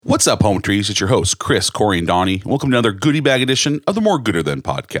What's up, Home Trees? It's your host, Chris, Corey, and Donnie. Welcome to another goodie bag edition of the More Gooder Than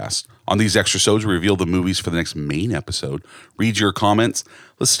podcast. On these extra shows, we reveal the movies for the next main episode, read your comments,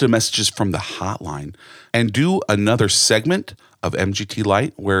 listen to messages from the hotline, and do another segment of MGT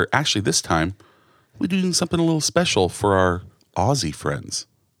Light, where actually this time we're doing something a little special for our Aussie friends.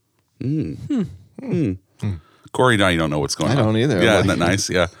 Corey, now you don't know what's going on. I don't either. Yeah, isn't that nice?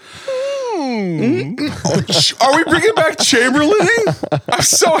 Yeah. Are we bringing back Chamberlaining? I'm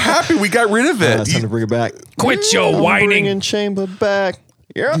so happy we got rid of it. It's time to bring it back. Quit your whining. Bringing Chamber back.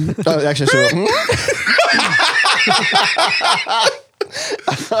 Yeah. Actually,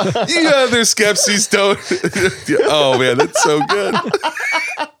 Yeah, their skepsies don't. Oh man, that's so good.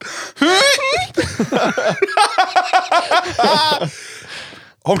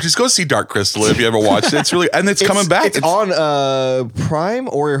 Oh, just go see Dark Crystal if you ever watched it. It's really, and it's coming back. It's on Prime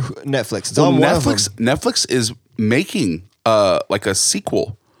or Netflix. It's well, on Netflix. Netflix is making like a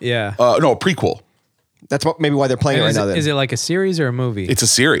sequel. Yeah. No, a prequel. That's maybe why they're playing it right now. Then. Is it like a series or a movie? It's a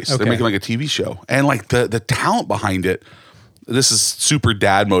series. Okay. They're making like a TV show, and like the talent behind it. This is super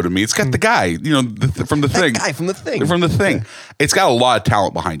dad mode of me. It's got the guy, from the thing. Guy from the thing. From the thing. It's got a lot of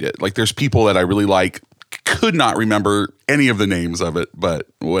talent behind it. Like there's people that I really like. Could not remember any of the names of it, but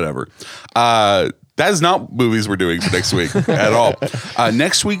whatever. That is not movies we're doing for next week at all.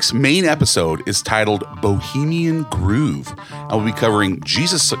 Next week's main episode is titled Bohemian Groove. I will be covering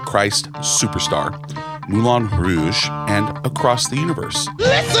Jesus Christ Superstar, Moulin Rouge, and Across the Universe.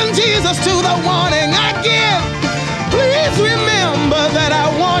 Listen, Jesus, to the warning I give. Please remember that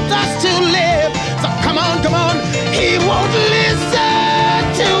I want us to live. So come on, he won't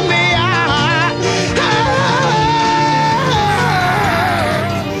listen to me.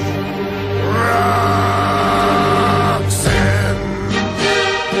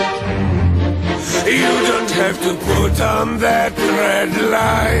 You don't have to put on that red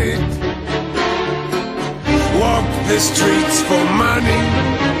light. Walk the streets for money.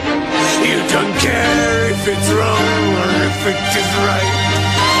 You don't care if it's wrong or if it is right.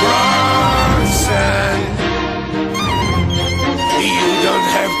 Roxanne, you don't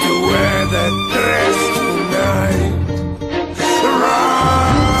have to wear that dress tonight.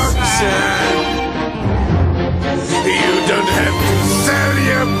 Roxanne, you don't have to sell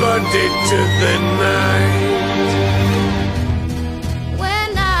your body to the night. When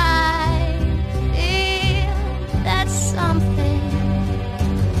I feel that something,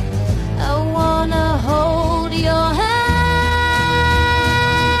 I wanna hold your hand.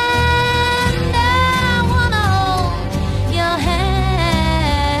 I wanna hold your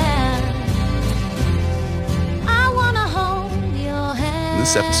hand. I wanna hold your hand.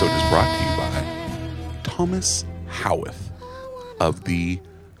 This episode is brought to you by Thomas Howarth of the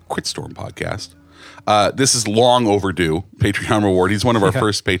Quitstorm podcast. This is long overdue Patreon reward. He's one of our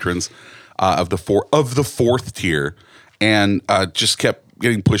first patrons of the fourth tier, and just kept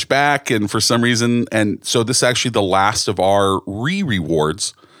getting pushed back. And for some reason, and so this is actually the last of our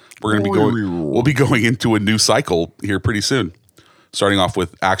rewards. We're going to be going. We'll be going into a new cycle here pretty soon, starting off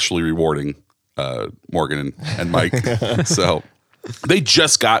with actually rewarding Morgan and Mike. So they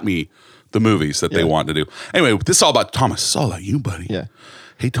just got me the movies that they want to do. Anyway, this is all about Thomas. It's all about you, buddy. Yeah.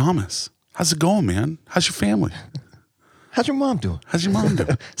 Hey, Thomas, how's it going, man? How's your family? How's your mom doing? How's your mom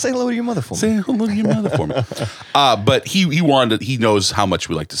doing? Say hello to your mother for me. Say hello to your mother for me. But he knows how much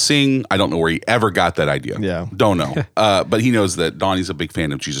we like to sing. I don't know where he ever got that idea. Yeah. Don't know. But he knows that Donnie's a big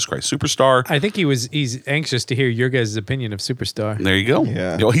fan of Jesus Christ Superstar. I think he's anxious to hear your guys' opinion of Superstar. There you go.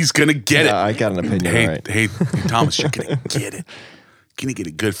 Yeah. He's going to get it. I got an opinion. Hey, right. hey, Thomas, you're going to get it. Going to get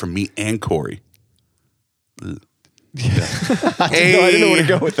it good from me and Corey. I didn't know where to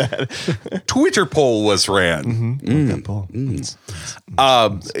go with that. Twitter poll was ran. That ball.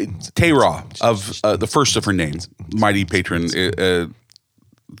 Tay-Raw of the first of her name, mighty patron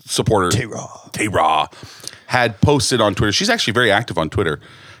supporter. Tay-Raw had posted on Twitter. She's actually very active on Twitter,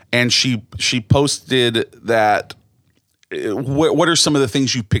 and she posted that. What are some of the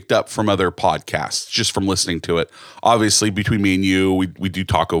things you picked up from other podcasts just from listening to it? Obviously, between me and you, we do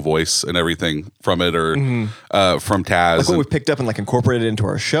Taco Voice and everything from it, or from Taz. Like what we picked up and like incorporated it into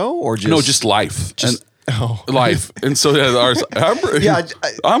our show, or just no, just life. Life. And so ours.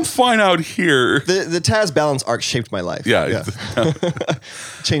 I'm fine out here. The Taz balance arc shaped my life. Yeah.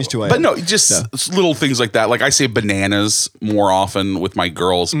 Changed who I am. But no, just little things like that. Like I say bananas more often with my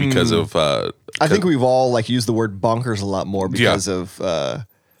girls because of. I think we've all like used the word bonkers a lot more because of how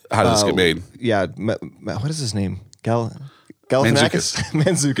did this get made? Yeah, what is his name? Galifianakis?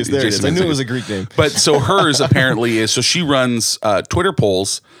 Mantzoukas. There it is. I knew it was a Greek name. But so hers apparently is. So she runs Twitter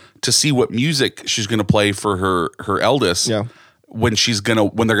polls to see what music she's going to play for her eldest. Yeah. when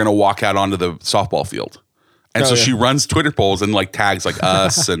they're gonna walk out onto the softball field. And so she runs Twitter polls and like tags like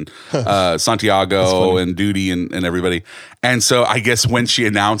us and Santiago and Duty and everybody. And so I guess when she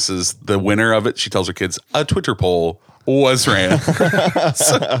announces the winner of it, she tells her kids a Twitter poll was ran.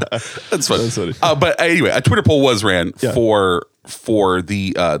 So, that's funny. That's funny. But anyway, a Twitter poll was ran for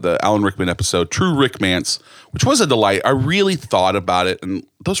the Alan Rickman episode, True Rickmance, which was a delight. I really thought about it, and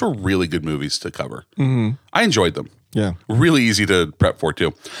those were really good movies to cover. Mm-hmm. I enjoyed them. Yeah. Really easy to prep for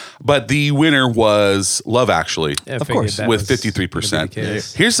too. But the winner was Love Actually. Yeah, I Of figured course, that with was 53%. gonna be the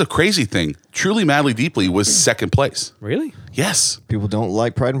case. Here's the crazy thing. Truly Madly Deeply was second place. Really? Yes. People don't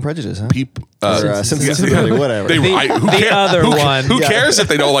like Pride and Prejudice, huh? Or Sensibility, whatever. Who cares if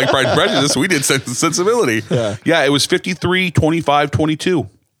they don't like Pride and Prejudice? We did Sensibility. Yeah, it was 53, 25, 22.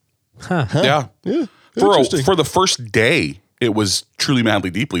 Huh. Yeah. Interesting. For the first day, it was Truly Madly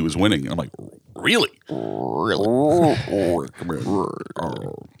Deeply was winning. And I'm like, really?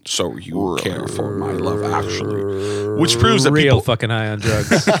 So you care for my Love Actually. Which proves that Real people, fucking high on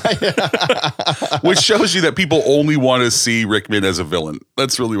drugs. which shows you that people only want to see Rickman as a villain.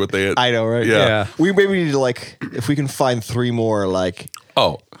 That's really what they had. I know, right? Yeah. We maybe need to if we can find 3 more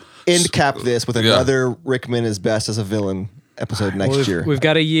Oh. end cap this with another Rickman is best as a villain episode next year. We've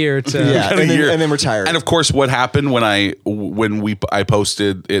got a year to. Yeah. Got a year. And then retire. And of course, what happened when I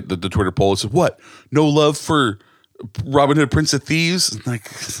posted it, the Twitter poll, it said, what? No love for Robin Hood, Prince of Thieves? Like,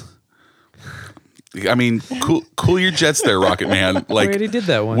 I mean, cool your jets there, Rocket Man. Like, already did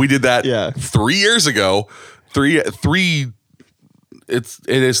that one. We did that 3 years ago. It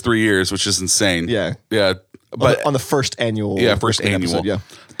is 3 years, which is insane. Yeah. Yeah. But on the first annual. first Rickman annual. episode, yeah.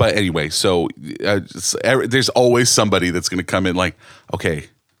 But anyway, so there's always somebody that's going to come in like, okay,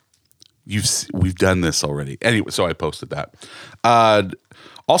 we've done this already. Anyway, so I posted that.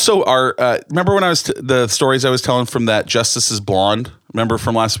 Also, remember when the stories I was telling from that Justice is Blonde? Remember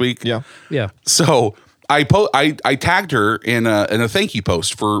from last week? Yeah. Yeah. So I tagged her in a thank you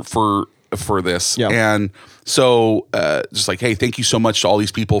post for this. Yeah. And so just like, hey, thank you so much to all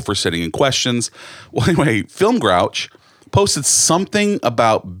these people for sending in questions. Well, anyway, Film Grouch posted something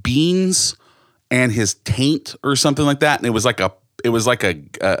about Beans and his taint or something like that, and it was like a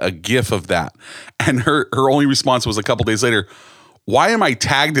gif of that. And her only response was a couple days later, why am I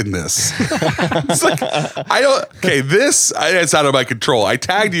tagged in this? It's like, it's out of my control. I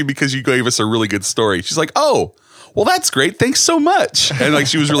tagged you because you gave us a really good story. She's like, oh, well, that's great. Thanks so much. And like,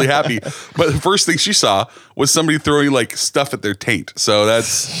 she was really happy. But the first thing she saw was somebody throwing like stuff at their taint. So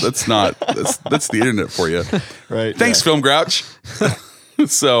that's the internet for you. Right. Thanks, Film Grouch.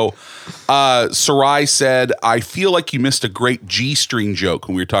 So Sarai said, I feel like you missed a great G-string joke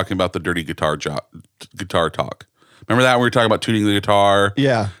when we were talking about the dirty guitar talk. Remember that when we were talking about tuning the guitar?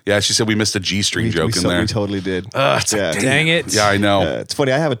 Yeah. Yeah, she said we missed a G-string joke in there. We totally did. It's like, Dang it. Yeah, I know. It's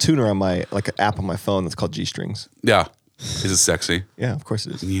funny. I have a tuner on my an app on my phone that's called G-Strings. Yeah. Is it sexy? Yeah, of course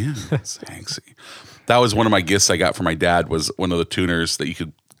it is. Yeah, sexy. That was one of my gifts I got from my dad, was one of the tuners that you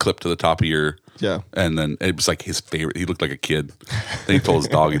could clip to the top of your... Yeah. And then it was like his favorite. He looked like a kid. Then he told his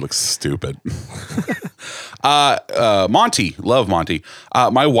dog he looks stupid. Monty, love Monty.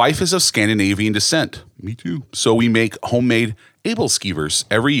 My wife is of Scandinavian descent. Me too. So we make homemade Abelskivers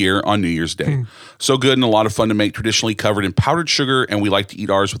every year on New Year's Day. So good and a lot of fun to make, traditionally covered in powdered sugar, and we like to eat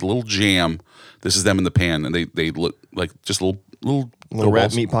ours with a little jam. This is them in the pan, and they look like just little rat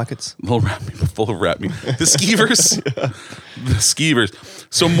balls. meat pockets. Little rat meat, full of rat meat. The skeevers. The skeevers.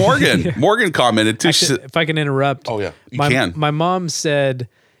 So Morgan commented too. She said, If I can interrupt. Oh, yeah. You my, can. My mom said,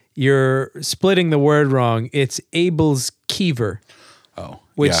 you're splitting the word wrong. It's Abel's Kiever, oh,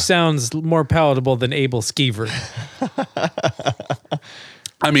 which yeah. sounds more palatable than Abel Skeever.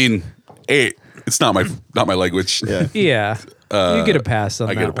 I mean, it's not my language. Yeah. Yeah. You get a pass on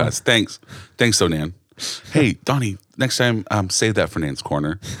that I get a pass. one. Thanks, though, Nan. Hey, Donnie, next time, save that for Nan's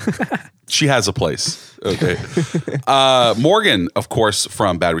Corner. She has a place. Okay. Morgan, of course,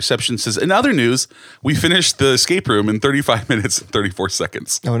 from Bad Reception says, in other news, we finished the escape room in 35 minutes and 34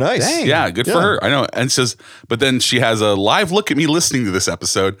 seconds. Oh, nice. Dang. Yeah, good for her. I know. And says, but then she has a live look at me listening to this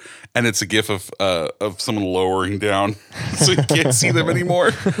episode, and it's a gif of someone lowering down so you can't see them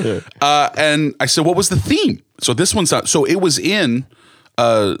anymore. And I said, what was the theme? So this one's not. So it was in.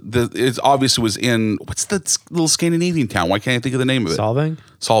 It obviously was in, what's that little Scandinavian town? Why can't I think of the name of it?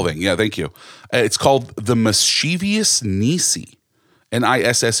 Solving. Yeah, thank you. It's called the Mischievous Nisi.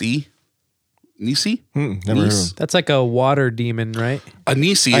 Nisse. Nisi? Never heard of him. That's like a water demon, right? A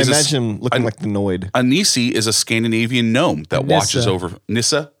Nisi I is imagine him looking like the Noid. a Nisi is a Scandinavian gnome that watches over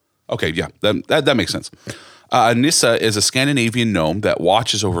Nissa. Okay, yeah, that makes sense. Nissa is a Scandinavian gnome that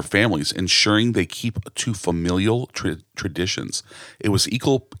watches over families, ensuring they keep to familial traditions. It was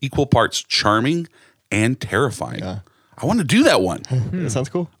equal parts charming and terrifying. Yeah. I want to do that one. That sounds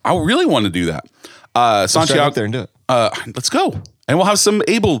cool. I really want to do that. Let's drive Santiago, up there and do it. let's go, and we'll have some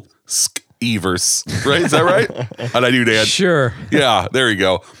Abel Evers. Right? Is that right? How'd I do, Dan? Sure. Yeah, there you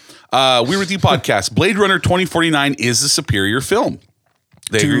go. We Were the podcast. Blade Runner 2049 is a superior film.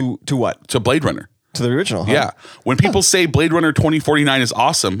 They agree- To what? to Blade Runner. To the original, huh? Yeah. When people say Blade Runner 2049 is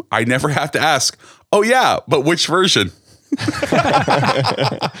awesome, I never have to ask, oh yeah, but which version?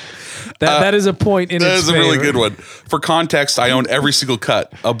 That is a point in That its is a really favor. good one. For context, I own every single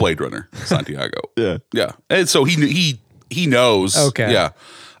cut of Blade Runner, Santiago. Yeah. Yeah. And so he knows. Okay. Yeah.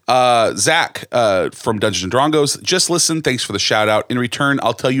 Zach from Dungeons and Drongos, just listen. Thanks for the shout out. In return,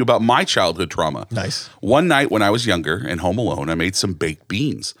 I'll tell you about my childhood trauma. Nice. One night when I was younger and home alone, I made some baked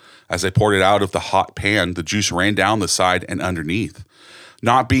beans. As I poured it out of the hot pan, the juice ran down the side and underneath.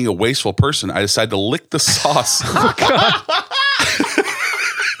 Not being a wasteful person, I decided to lick the sauce.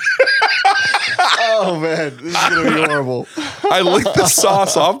 Oh man, this is gonna be horrible. I licked the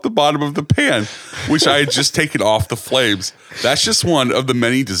sauce off the bottom of the pan, which I had just taken off the flames. That's just one of the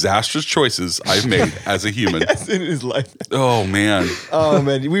many disastrous choices I've made as a human. In his life. Oh, man. Oh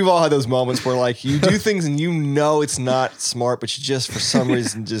man, we've all had those moments where like you do things and you know it's not smart, but you just for some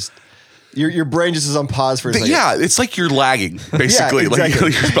reason just your brain just is on pause for a second. Yeah, it's like you're lagging, basically. Yeah, exactly. Like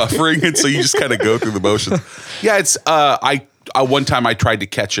you're buffering it, so you just kind of go through the motions. Yeah, it's I one time I tried to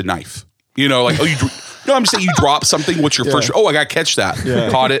catch a knife. You know, like I'm saying you drop something. What's your first? Oh, I got to catch that. Yeah.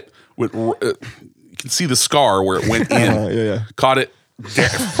 Caught it. You can see the scar where it went in. Yeah. Caught it.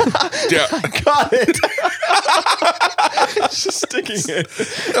 Got it. It's just sticking it.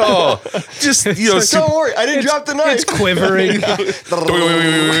 Oh, just Don't worry, I didn't drop the knife. It's quivering. No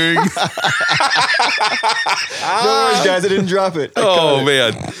worries, guys, I didn't drop it. I Oh caught it.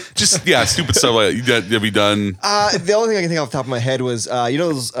 man, just stupid stuff like that. Have you done? The only thing I can think of off the top of my head was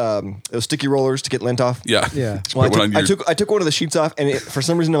those sticky rollers to get lint off. Yeah, Yeah. Well, Put one on I your- took one of the sheets off, and for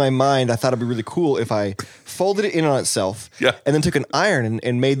some reason in my mind, I thought it'd be really cool if I folded it in on itself, Yeah. and then took an iron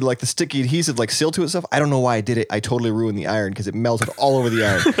and made like the sticky adhesive like seal to itself. I don't know why I did it. I totally ruined the iron because it melted all over the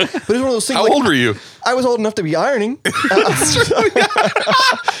iron. But it's one of those things. How like, old were you? I was old enough to be ironing.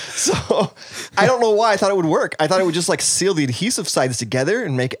 So I don't know why I thought it would work. I thought it would just like seal the adhesive sides together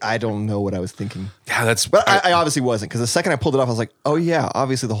and make. I don't know what I was thinking. Yeah, that's. But I obviously wasn't, because the second I pulled it off, I was like, oh yeah,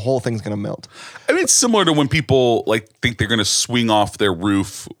 obviously the whole thing's gonna melt. I mean, it's similar to when people like think they're going to swing off their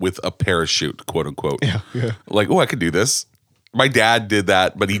roof with a parachute, quote unquote. Yeah. Like, oh, I could do this. My dad did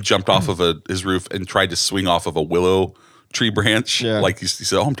that, but he jumped off of his roof and tried to swing off of a willow tree branch. Yeah. Like he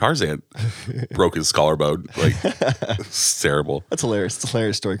said, "Oh, I'm Tarzan." Broke his collarbone. Like, it's terrible. That's hilarious. It's a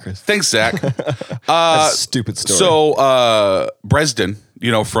hilarious story, Chris. Thanks, Zach. That's a stupid story. So, Bresden,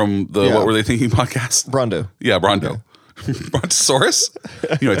 from the Yeah. What Were They Thinking podcast? Brondo. Yeah, Brondo. Brontosaurus?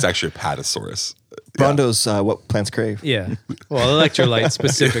 It's actually a Patasaurus. Brondo's what plants crave. Yeah. Well, electrolyte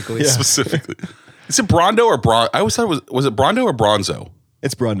specifically. Specifically. Is it Brondo or Bron? I always thought it was it Brondo or Bronzo?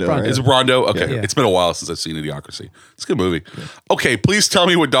 It's Brondo. Brondo. Right? Is it Brondo? Okay. Yeah. It's been a while since I've seen Idiocracy. It's a good movie. Okay, please tell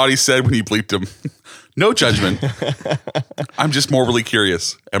me what Dottie said when he bleeped him. No judgment. I'm just morbidly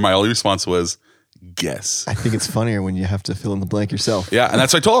curious. And my only response was, guess. I think it's funnier when you have to fill in the blank yourself. Yeah, and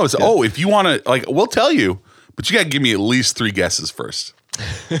that's what I told him. I said, oh, if you want to, we'll tell you, but you got to give me at least 3 guesses first.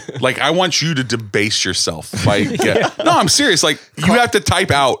 I want you to debase yourself by guess. No, I'm serious. You have to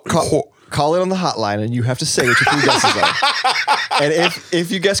type out. Call it on the hotline, and you have to say what your 3 guesses are. And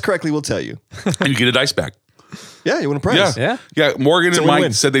if you guess correctly, we'll tell you. And you get a dice bag. Yeah, you win a prize. Yeah. Yeah. Morgan and win-win.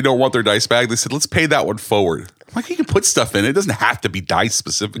 Mike said they don't want their dice bag. They said, let's pay that one forward. I'm like, you can put stuff in it. It doesn't have to be dice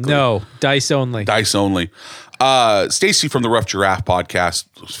specifically. No, dice only. Dice only. Stacy from the Rough Giraffe podcast,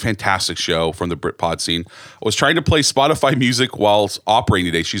 fantastic show from the Britpod scene. I was trying to play Spotify music while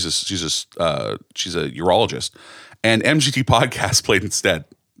operating today. She's a urologist, and MGT podcast played instead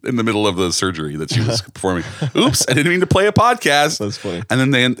in the middle of the surgery that she was performing. Oops, I didn't mean to play a podcast. That's funny. And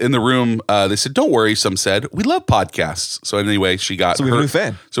then they in the room, they said, "Don't worry." Some said, "We love podcasts." So anyway, she got So we have a new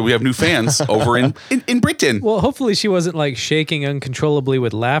fan. So we have new fans over in Britain. Well, hopefully she wasn't shaking uncontrollably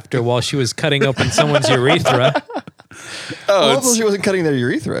with laughter while she was cutting open someone's urethra. Well, hopefully she wasn't cutting their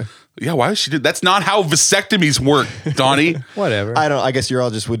urethra. Yeah, why would she do? That's not how vasectomies work, Donnie. Whatever. I don't know. I guess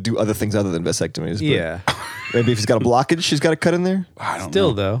urologist would do other things other than vasectomies. but Yeah. Maybe if he's got a blockage, she's got to cut in there. I don't Still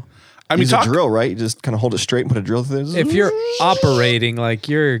know. though, I mean, Use a drill, right? You just kind of hold it straight and put a drill through there. if you're operating,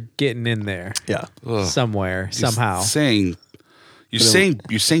 you're getting in there yeah. somewhere, somehow. You're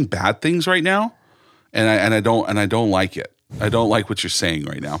saying bad things right now, and I don't like it. I don't like what you're saying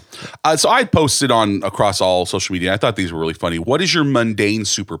right now. So I posted on across all social media. I thought these were really funny. What is your mundane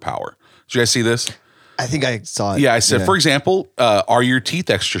superpower? Did you guys see this? I think I saw it. Yeah, I said, for example, are your teeth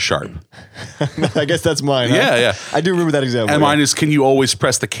extra sharp? I guess that's mine. Huh? Yeah, yeah. I do remember that example. And yeah. mine is, can you always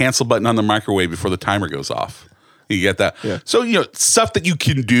press the cancel button on the microwave before the timer goes off? You get that? Yeah. So, stuff that you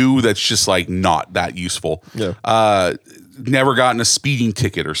can do that's just like not that useful. Yeah. Never gotten a speeding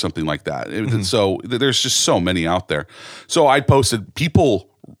ticket or something like that. So there's just so many out there. So I posted, people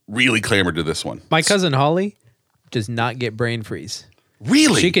really clamored to this one. My cousin Holly does not get brain freeze.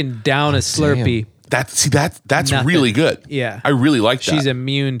 Really? She can down a Slurpee. That's Nothing. really good. Yeah. I really like that. She's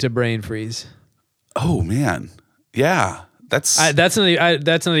immune to brain freeze. Oh man. Yeah. That's That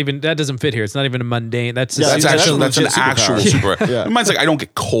doesn't fit here. It's not even a mundane. That's Yeah, that's that's actually a that's an legit actual superpower. superpower. Yeah. Mine's like I don't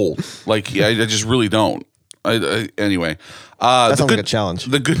get cold. Like I just really don't. Anyway, That sounds like a challenge.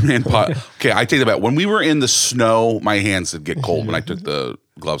 The Good Man pot. Okay, I take that back. When we were in the snow, my hands would get cold when I took the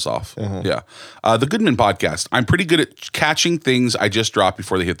gloves off. Yeah, the Goodman podcast. I'm pretty good at catching things I just dropped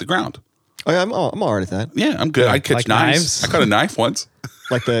before they hit the ground. Oh yeah, I'm all right at that. Yeah, I'm good. I catch like knives. knives? I caught a knife once.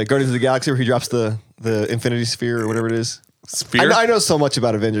 Like the Guardians of the Galaxy where he drops the Infinity Sphere or whatever it is. Sphere. I know so much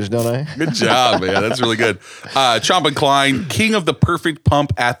about Avengers, don't I? Good job, man. That's really good. Chomp and Klein, king of the perfect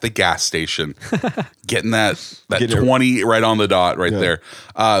pump at the gas station. Getting that Getting it. 20 right on the dot right there.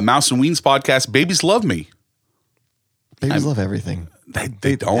 Mouse and Weens podcast, Babies Love Me. Babies love everything.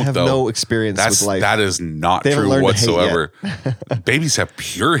 They don't, have though. no experience with life. That is not They haven't true learned to hate whatsoever. Babies have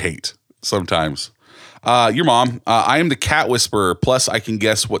pure hate sometimes. Your mom, I am the cat whisperer. Plus, I can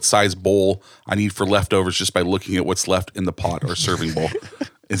guess what size bowl I need for leftovers just by looking at what's left in the pot or serving bowl.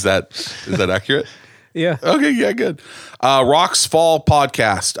 Is that accurate? Yeah. Okay, yeah, good. Rocks Fall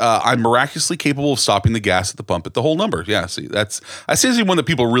podcast. I'm miraculously capable of stopping the gas at the pump at the whole number. Yeah, see, that's usually one that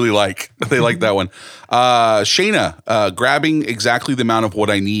people really like. They like that one. Shayna, grabbing exactly the amount of what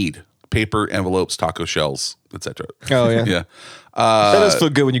I need: paper, envelopes, taco shells, etc. Oh yeah. Yeah. That does feel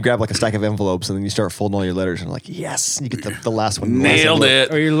good when you grab like a stack of envelopes and then you start folding all your letters and like, yes, and you get the last one. the last Nailed envelope.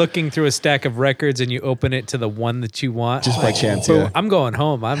 it. Or you're looking through a stack of records and you open it to the one that you want. Just by chance, Boom. yeah. I'm going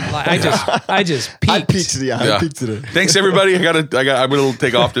home. I just peeked. I peeked today. I peeked today. Thanks everybody. I'm gonna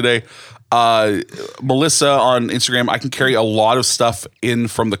take off today. Melissa on Instagram, I can carry a lot of stuff in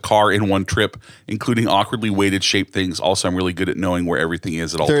from the car in one trip, including awkwardly weighted shaped ththings. Also, I'm really good at knowing where everything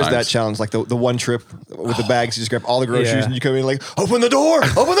is at all There's times. that challenge, like the one trip with the bags. You just grab all the groceries Yeah. and you come in like, open the door,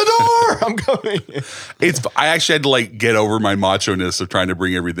 I'm coming. I actually had to like get over my macho-ness of trying to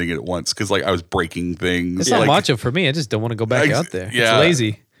bring everything in at once because like I was breaking things. It's not like, macho for me. I just don't want to go back out there. yeah. It's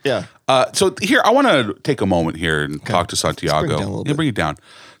lazy. Yeah. So here, I want to take a moment here and talk to Santiago. Let's bring it down a little bit. Bring it down.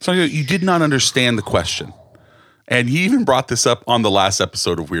 Santiago, you did not understand the question. And he even brought this up on the last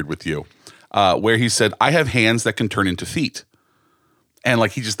episode of Weird With You, where he said, I have hands that can turn into feet. And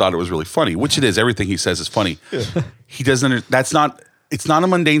like, he just thought it was really funny, which it is. Everything he says is funny. Yeah. He doesn't, it's not a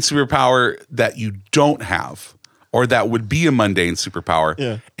mundane superpower that you don't have or that would be a mundane superpower.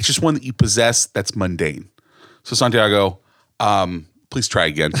 Yeah. It's just one that you possess that's mundane. So Santiago, please try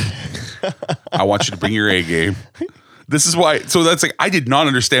again. I want you to bring your A game. This is why. So that's like, I did not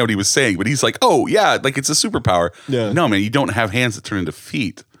understand what he was saying, but he's like, oh yeah, like it's a superpower. Yeah. No, man, you don't have hands that turn into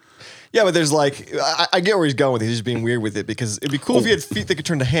feet. Yeah, but there's like, I get where he's going with it. He's just being weird with it because it'd be cool if you had feet that could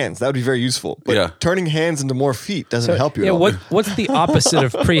turn to hands. That would be very useful. But Yeah. turning hands into more feet doesn't help you Yeah. at all. What's the opposite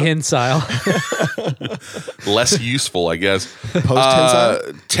of prehensile? Less useful, I guess.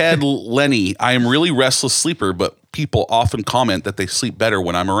 Post-tensile? Ted Lenny, I am really restless sleeper, but people often comment that they sleep better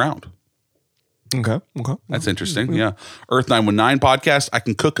when I'm around. Okay. That's interesting. Yeah. Earth 919 podcast, I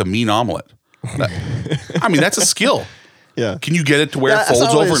can cook a mean omelet. I mean, that's a skill. Yeah. Can you get it to where it That's folds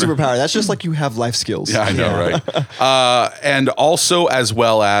not really over? a superpower. That's just like you have life skills. Yeah, I know, right? And also, as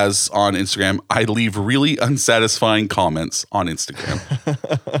well as on Instagram, I leave really unsatisfying comments on Instagram.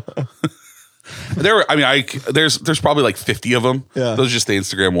 There's probably like 50 of them. Yeah. Those are just the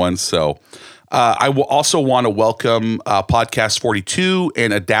Instagram ones. So I will also want to welcome Podcast 42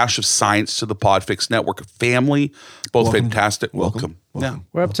 and A Dash of Science to the Podfix Network family. Both fantastic. Welcome. Yeah.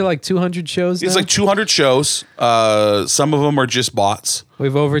 We're up to like 200 shows now. It's like 200 shows. Some of them are just bots.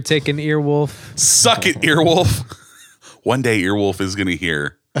 We've overtaken Earwolf. Suck it, Earwolf. One day Earwolf is going to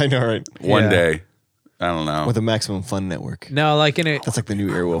hear. I know, right? One Yeah. day. I don't know. With the Maximum Fun Network. No, like That's like the new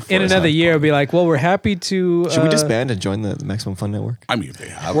Airwolf. in another year, it'll be like, well, we're happy to. Should we disband and join the Maximum Fun Network? I mean, they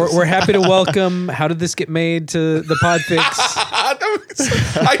have. We're happy to welcome. How did this get made to the Podfix?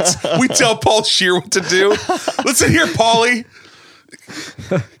 We tell Paul Scheer what to do. Listen here, Paulie.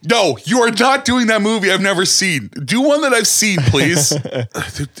 No, you are not doing that movie I've never seen. Do one that I've seen, please.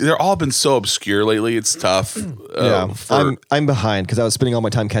 They're all been so obscure lately. It's tough. I'm behind because I was spending all my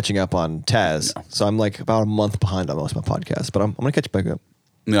time catching up on Taz. So I'm like about a month behind on most of my podcasts, but I'm going to catch back up.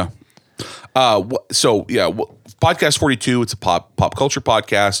 Yeah. Podcast 42. It's a pop culture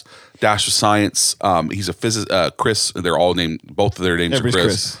podcast. Dash of Science. He's a physicist. Chris. They're all named. Both of their names are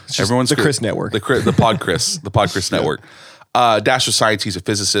Chris. It's just Everyone's the Chris Network. The Pod Chris. The Pod Chris Network. Dash of Science. He's a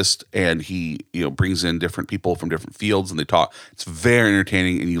physicist, and he brings in different people from different fields, and they talk. It's very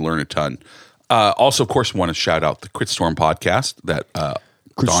entertaining, and you learn a ton. Also, of course, want to shout out the Critstorm podcast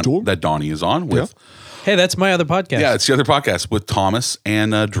that Donnie is on with. Yeah. Hey, that's my other podcast. Yeah, it's the other podcast with Thomas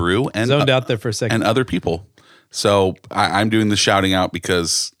and Drew and Zoned out there for a second. and other people. So I'm doing the shouting out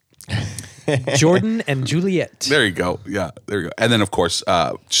because Jordan and Juliet. there you go. Yeah, there you go. And then of course,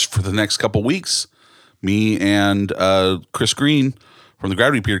 just for the next couple weeks, me and Chris Green from the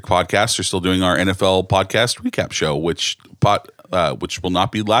Gravity Period podcast are still doing our NFL podcast recap show, which will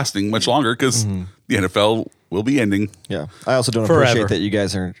not be lasting much longer because the NFL will be ending. Yeah. I also don't Forever. appreciate that you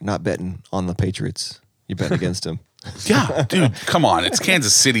guys are not betting on the Patriots. You bet against them. Yeah, dude, come on. It's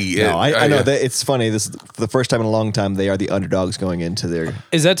Kansas City. No, I know that it's funny. This is the first time in a long time they are the underdogs going into their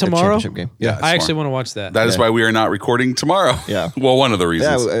Is that their tomorrow? championship game. Yeah. I actually want to watch that. That is why we are not recording tomorrow. Yeah. Well, one of the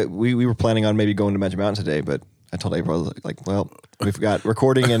Yeah, reasons. we were planning on maybe going to Magic Mountain today, but I told April well, we've got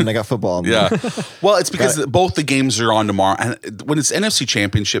recording and I got football. Yeah. Well, it's because both the games are on tomorrow. And when it's NFC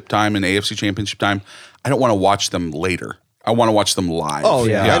Championship time and AFC Championship time, I don't want to watch them later. I want to watch them live. Oh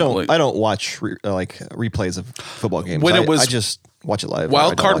yeah, like- I don't watch replays of football games. When it was I just watch it live.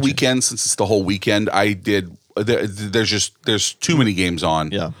 Wild I don't card watch it. weekend, since it's the whole weekend, I did. There's too many games on.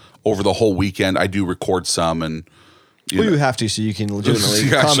 Yeah. Over the whole weekend, I do record some, and Well, you have to, so you can legitimately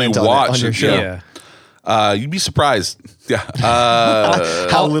You actually comment on, watch it on your it, show. yeah. you'd be surprised. Yeah.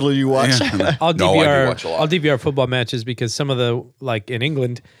 How little you watch. I'll No, I do DVR. watch a lot. I'll DVR football matches because some of the in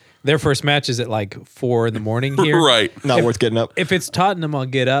England, their first match is at 4 a.m. here. Right. Not worth getting up. If it's Tottenham, I'll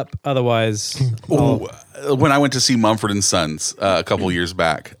get up. Otherwise, Ooh, when I went to see Mumford and Sons a couple years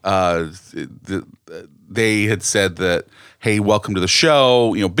back, they had said that, "Hey, welcome to the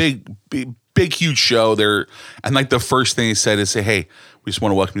show." Big, huge show. And the first thing they said is, "Say, hey, we just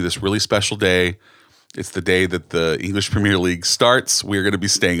want to welcome you to this really special day. It's the day that the English Premier League starts. We're going to be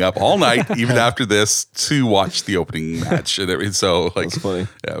staying up all night, even after this, to watch the opening match." And everything. So, That's funny.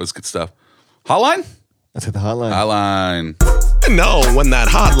 yeah, it was good stuff. Hotline, Let's hit the hotline. hotline. And know when that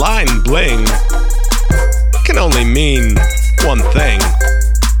hotline blings, it can only mean one thing.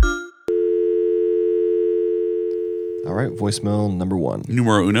 All right, voicemail number 1.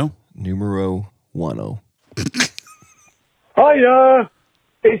 Numero uno. Numero 10. Hiya,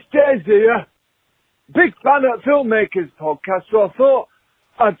 it's Des here. Big fan of Filmmakers podcast, so I thought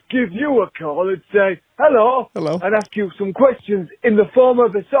I'd give you a call and say hello, Hello. and ask you some questions in the form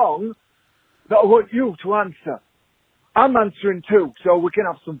of a song that I want you to answer. I'm answering too, so we can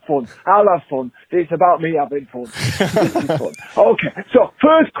have some fun. I'll have fun. It's about me having fun. This is fun. Okay, so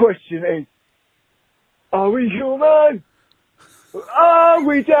first question is, are we human? Are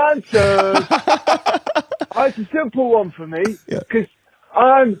we dancers? It's a simple one for me, because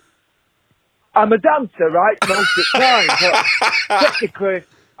I'm a dancer, right, most of the time, but technically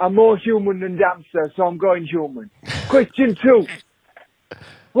I'm more human than dancer, so I'm going human. Question 2.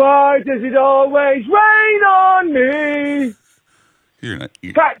 Why does it always rain on me? You're not.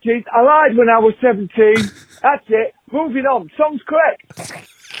 Fact is, I lied when I was 17. That's it. Moving on. Song's correct.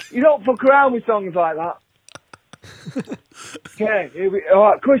 You don't fuck around with songs like that. Okay, all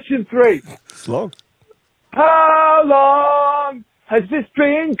right, question 3. Slow. How long has this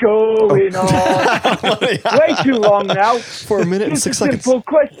been going on? Way too long now. For a minute and Just 6 a seconds. simple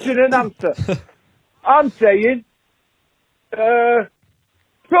question and answer. I'm saying,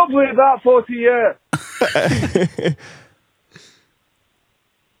 probably about 40 years.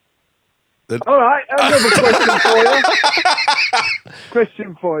 All right, another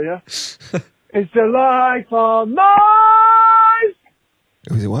question for you. Is the life on Mars?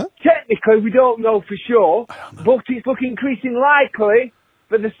 Was it what? Technically, we don't know for sure, but it's looking increasingly likely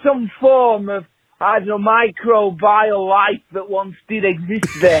that there's some form of, microbial life that once did exist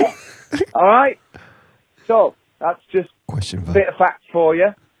there. All right? So, that's just Question a 5. bit of facts for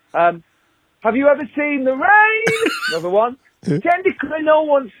you. Have you ever seen the rain? Another one. Technically, no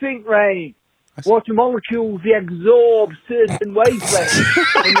one's seen rain. Water molecules, they absorb certain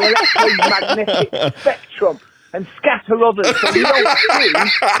wavelengths in the electromagnetic spectrum and scatter others. So we don't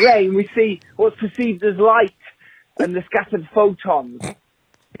see rain, we see what's perceived as light and the scattered photons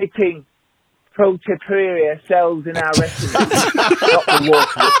hitting proteinuria cells in our retina. Not the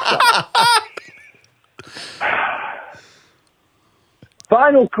water itself.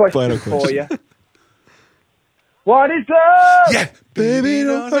 Final question for you. What is love? Yeah, baby,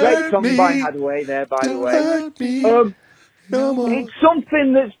 don't Great hurt song me. by Hadaway there, by the Don't way. hurt me. No more. It's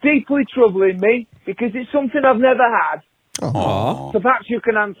something that's deeply troubling me because it's something I've never had. Aw. So perhaps you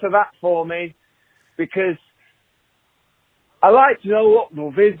can answer that for me because I like to know what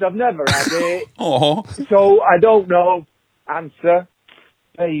love is. I've never had it. Aw. So I don't know. Answer.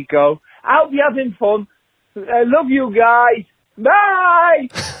 There you go. I hope you're having fun. I love you guys. Bye.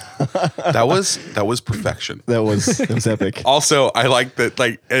 That was perfection. That was epic. Also, I like that,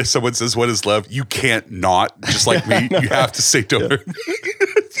 like, if someone says, what is love? You can't not, just like me. You have to say, don't hurt me.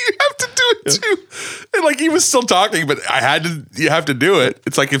 You have to do it too. And like, he was still talking, but you have to do it.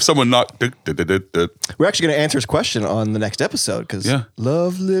 It's like if someone not. We're actually going to answer his question on the next episode because Yeah.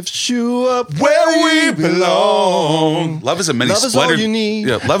 love lifts you up Where we belong. Love is a many Love is all splendored. you need.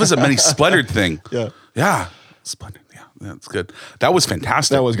 Yeah, love is a many splendored thing. Yeah. Yeah. Splendid. Yeah, that's good. That was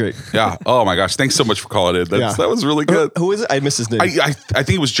fantastic. That was great. Yeah. Oh my gosh. Thanks so much for calling in. Yeah. That was really good. Who is it? I missed his name. I think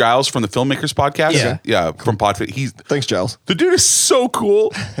it was Giles from the Filmmakers Podcast. Yeah. Yeah, from Podfit. Thanks, Giles. The dude is so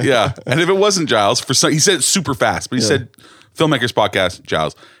cool. Yeah. And if it wasn't Giles, he said it super fast, but he said Filmmakers Podcast,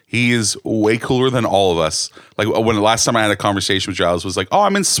 Giles. He is way cooler than all of us. Like when the last time I had a conversation with Giles was like, oh,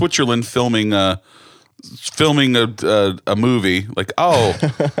 I'm in Switzerland filming a movie. Like, oh,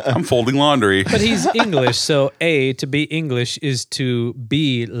 I'm folding laundry. But he's English, so to be English is to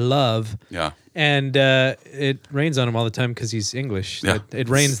be love. Yeah. And it rains on him all the time because he's English. Yeah. It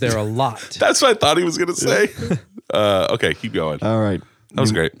rains there a lot. That's what I thought he was going to say. Okay, keep going. All right. That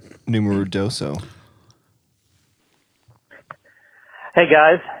was great. Numero doso. Hey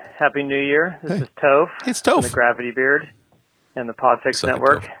guys, Happy New Year. This is Toph. It's from Toph. the Gravity Beard and the Podfix Suck it,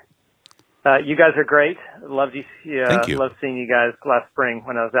 Network. You guys are great. Loved you. Thank you. Loved seeing you guys last spring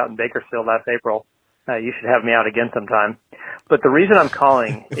when I was out in Bakersfield last April. You should have me out again sometime. But the reason I'm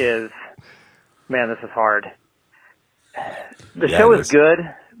calling is, man, this is hard. The Yeah, show it is is. good,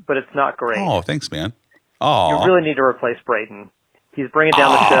 but it's not great. Oh, thanks, man. Oh, You really need to replace Brayton. He's bringing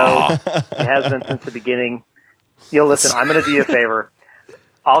down the show. He has been since the beginning. Listen, I'm going to do you a favor.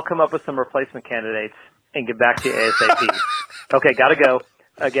 I'll come up with some replacement candidates and get back to you ASAP. Okay, gotta go.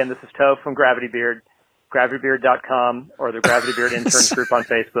 Again, this is Toph from Gravity Beard, gravitybeard.com or the Gravity Beard Interns Group on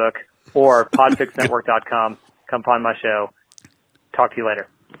Facebook or podfixnetwork.com. Come find my show. Talk to you later.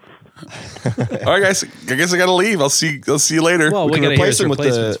 all right, guys. I guess I got to leave. I'll see you later. Well, we can gotta hear replace his him with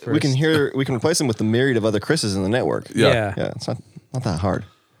replacements the. first. We can replace him with the myriad of other Chris's in the network. Yeah. Yeah, it's not that hard.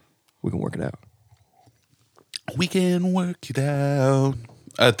 We can work it out. We can work it out.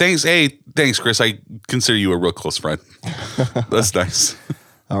 Thanks. Hey, thanks, Chris. I consider you a real close friend. That's nice.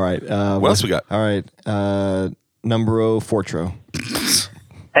 All right. What else we got? All right. Numbero Fortro.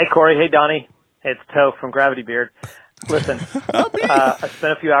 Hey, Corey. Hey, Donnie. Hey, it's Toph from Gravity Beard. Listen, I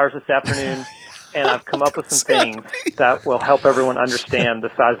spent a few hours this afternoon, and I've come up with some things that will help everyone understand the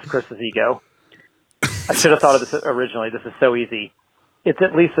size of Chris's ego. I should have thought of this originally. This is so easy. It's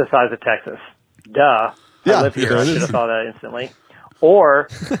at least the size of Texas. Duh. Yeah, I live here. yeah, I it should is. have thought of that instantly. Or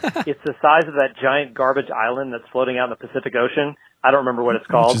it's the size of that giant garbage island that's floating out in the Pacific Ocean. I don't remember what it's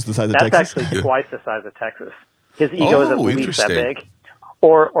called. Which is the size of That's Texas? actually twice the size of Texas. His ego is at Oh, least that interesting. big.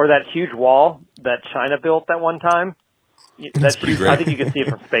 Or that huge wall that China built that one time. That's pretty huge. great. I think you can see it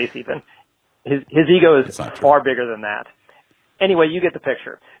from space even. His ego is That's not true. far bigger than that. Anyway, you get the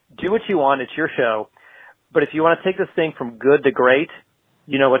picture. Do what you want. It's your show. But if you want to take this thing from good to great,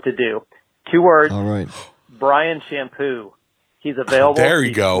 you know what to do. 2 words. All right. Brian Shampoo. He's available. There you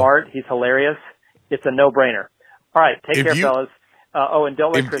he's go. Smart. He's hilarious. It's a no-brainer. All right, take If care, you- fellas. And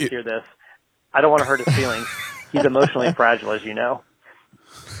don't let if- Chris if- hear this. I don't want to hurt his feelings. He's emotionally fragile, as you know,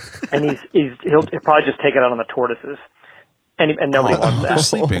 and he'll probably just take it out on the tortoises, and nobody wants They're that.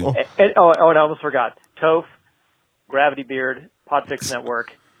 sleeping. And I almost forgot. Toph, Gravity Beard, Podfix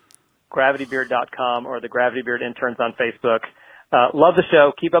Network, gravitybeard.com, or the Gravity Beard Interns on Facebook. Love the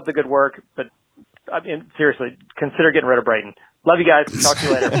show. Keep up the good work, but I mean, seriously, consider getting rid of Brayden. Love you guys. Talk to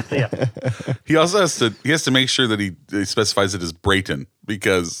you later. See ya. He also has to make sure that he specifies it as Brayton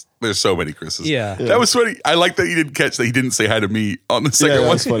because there's so many Chris's. Yeah. That was funny. I like that you didn't catch that he didn't say hi to me on the second Yeah, one.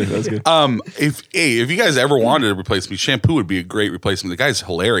 that's funny. That's good. If you guys ever wanted to replace me, Shampoo would be a great replacement. The guy's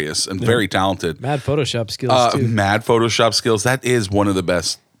hilarious and very talented. Mad Photoshop skills too. Mad Photoshop skills. That is one of the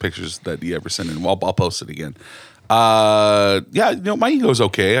best pictures that he ever sent in. I'll post it again. Yeah, my ego's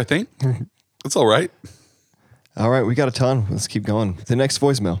okay, I think. It's all right. All right. We got a ton. Let's keep going. The next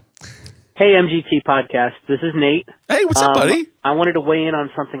voicemail. Hey, MGT podcast. This is Nate. Hey, what's up, buddy? I wanted to weigh in on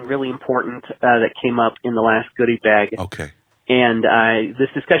something really important that came up in the last goodie bag. Okay. And this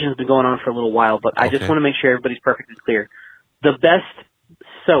discussion has been going on for a little while, but I just want to make sure everybody's perfectly clear. The best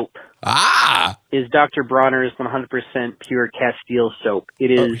soap is Dr. Bronner's 100% pure Castile soap.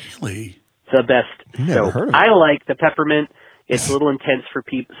 It is the best soap. I like the peppermint. It's a little intense for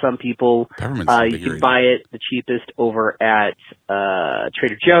some people. Peppermint's you can buy it the cheapest over at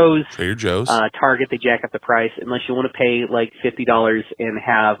Trader Joe's. Target, they jack up the price unless you want to pay like $50 and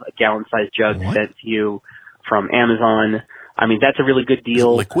have a gallon-sized jug sent to you from Amazon. I mean, that's a really good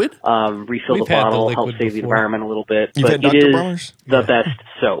deal. Liquid? Refill the bottle, help save the environment a little bit. You've but had it Dr. is Bronner's? the best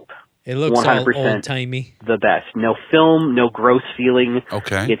soap. It looks 100% all old-timey. the best. No film, no gross feeling.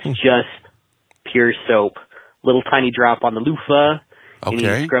 Okay. It's just pure soap. Little tiny drop on the loofah. And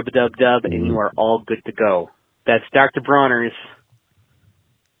you scrub a dub, and you are all good to go. That's Dr. Bronner's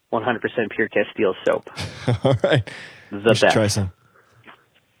 100% pure Castile soap. All right. The We should best. try some.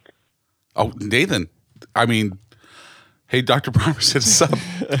 Oh, Nathan. I mean, hey, Dr. Bronner said sup.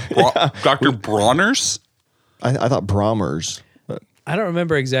 Dr. Bronner's? I thought Brommer's. But I don't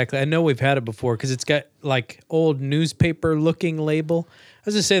remember exactly. I know we've had it before because it's got like old newspaper-looking label. I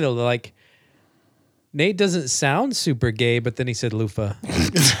was just saying though, like Nate doesn't sound super gay, but then he said loofah.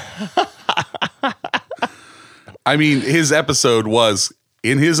 I mean, his episode was,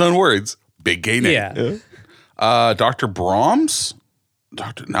 in his own words, Big Gay Nate. Yeah. Dr. Brahms?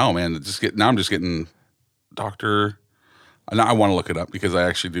 No, man. Now I'm just getting Dr. Now I want to look it up because I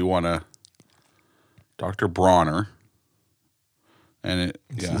actually do want to. Dr. Bronner. And it,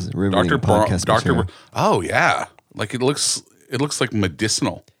 yeah. Dr. Podcast. Oh, yeah. Like it looks like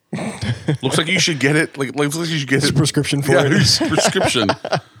medicinal. Looks like you should get it. Looks like you should get It's it. a prescription for Yeah, it. it's a prescription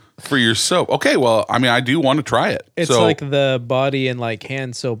for your soap. Okay, well, I mean, I do want to try it. It's like the body and like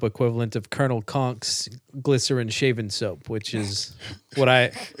hand soap equivalent of Colonel Conk's glycerin shaving soap, which is what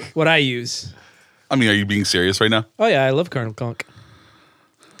I use. I mean, are you being serious right now? Oh yeah, I love Colonel Conk.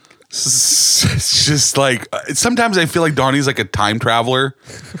 It's just like sometimes I feel like Donnie's like a time traveler,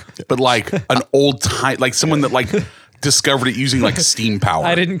 but like an old time, like someone that like discovered it using like steam power.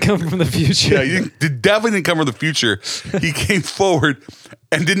 I didn't come from the future. Yeah, you definitely didn't come from the future. He came forward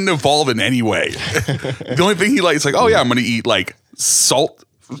and didn't evolve in any way. The only thing he likes, it's like, oh yeah, I'm going to eat like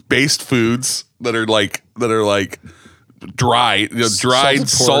salt-based foods that are like dried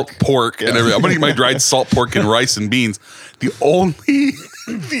salt pork and everything. I'm going to eat my dried salt pork and rice and beans. The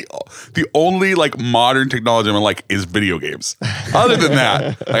only like modern technology I'm like is video games. Other than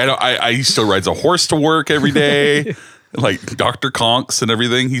that, like, he still rides a horse to work every day. Like Dr. Conks and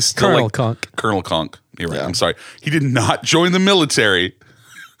everything. He's still Colonel like Conk. Colonel Conk. You're right. I'm sorry. He did not join the military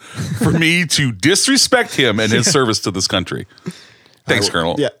for me to disrespect him and his service to this country. Thanks,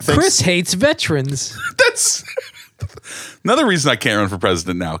 Colonel. Yeah, thanks. Chris hates veterans. That's another reason I can't run for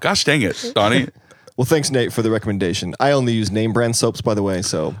president now. Gosh dang it, Donnie. Well, thanks, Nate, for the recommendation. I only use name brand soaps, by the way.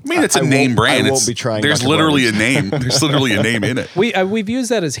 So I mean, it's a name brand. I won't be trying. There's Dr. literally Bronner's. a name. There's literally a name in it. We've used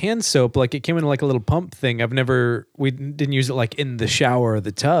that as hand soap. Like it came in like a little pump thing. We didn't use it like in the shower or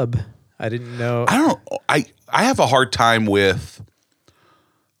the tub. I didn't know. I have a hard time with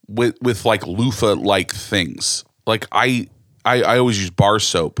like loofah like things. Like I always use bar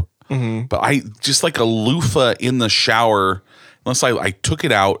soap, but I just like a loofah in the shower. Unless I took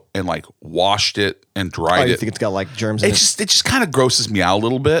it out and like washed it and dried Oh, you it. think it's got like germs in it? It just kind of grosses me out a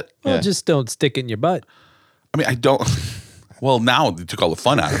little bit. Well, just don't stick it in your butt. I mean, I don't. Well, now they took all the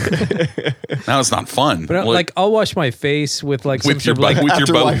fun out of it. Now it's not fun. But like, I'll wash my face with like with some your sort of, butt, like, with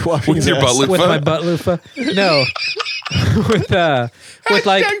your butt, washing with his your ass. butt loofah. with my butt loofah. No, with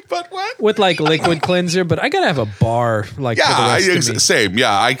like Hashtag butt wet. with like liquid cleanser. But I gotta have a bar like for the rest of me. Same.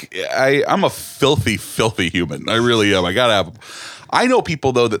 Yeah, I'm a filthy human. I really am. I gotta have. I know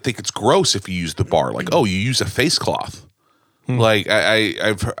people though that think it's gross if you use the bar. Like, oh, you use a face cloth. Like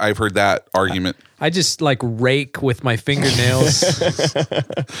I've heard that argument. I just like rake with my fingernails.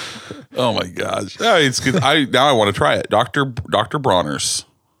 Oh my gosh, it's good. Now I want to try it. Dr. Bronner's.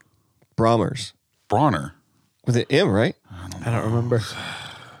 Brommer's Bronner. with an M, right? I don't remember.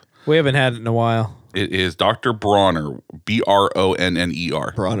 We haven't had it in a while. It is Dr. Bronner.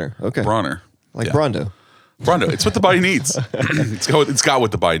 Bronner. Bronner. Okay. Bronner. Like Yeah. Brondo. Brondo. It's what the body needs. It's got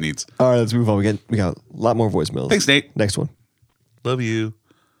what the body needs. All right, let's move on. We got a lot more voicemails. Thanks, Nate. Next one. Love you.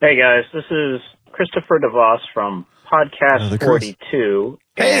 Hey guys, this is Christopher DeVos from Podcast Another Chris. 42.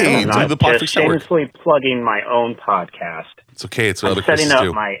 Hey, and I'm do the not Podfix just Network. shamelessly plugging my own podcast. It's okay. It's what I'm other setting Chris's up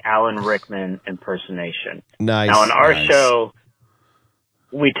do. my Alan Rickman impersonation. Nice. Now, on our Nice. show,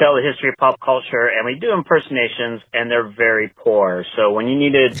 we tell the history of pop culture, and we do impersonations, and they're very poor. So when you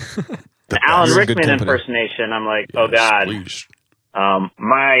needed An Alan You're in good Rickman company. impersonation, I'm like, oh God. Please.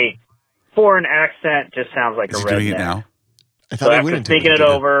 My foreign accent just sounds like Is a he doing it redneck. now? I So thought I after wouldn't. thinking it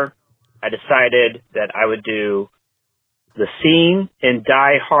over, I decided that I would do the scene in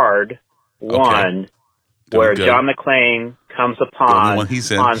Die Hard 1 where good. John McClane comes only upon one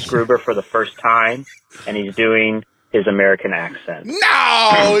he's in. Hans Gruber for the first time, and he's doing his American accent.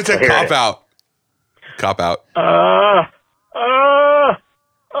 No, it's a Here it cop is. out. Cop out.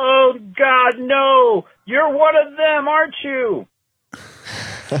 Oh God, no! You're one of them, aren't you?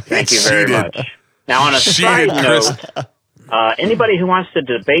 Thank you very Cheated. much. Now, on a Cheated, side note, anybody who wants to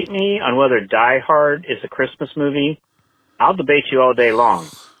debate me on whether Die Hard is a Christmas movie, I'll debate you all day long.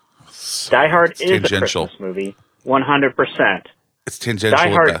 Die Hard is a tangential. Christmas movie, 100%. It's tangential Die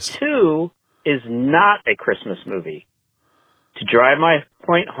at Hard best. 2 is not a Christmas movie. To drive my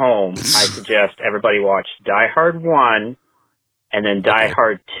point home, I suggest everybody watch Die Hard 1 and then Die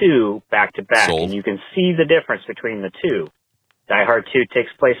Hard 2 back to back. Sold. And you can see the difference between the two. Die Hard 2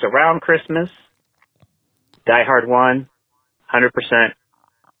 takes place around Christmas. Die Hard 1, 100%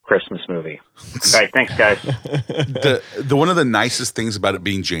 Christmas movie. All right, thanks, guys. The one of the nicest things about it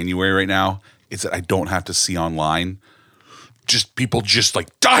being January right now is that I don't have to see online just people just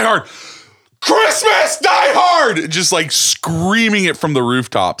like Die Hard, Christmas, Die Hard, just like screaming it from the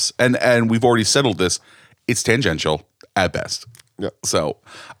rooftops. And we've already settled this. It's tangential at best. Yeah. So,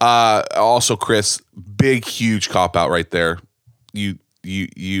 also Chris, big huge cop out right there. You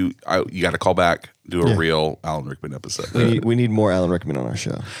got to call back, do a real Alan Rickman episode. We need more Alan Rickman on our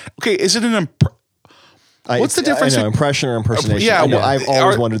show. Okay, is it an what's the difference? I know, impression or impersonation? Yeah, I know, I've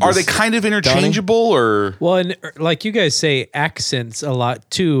always wondered this. Are they kind of interchangeable or? Well, and like you guys say accents a lot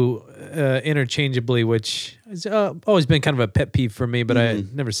too, interchangeably, which has always been kind of a pet peeve for me, but I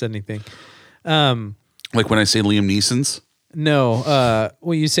never said anything. Like when I say Liam Neeson's? No,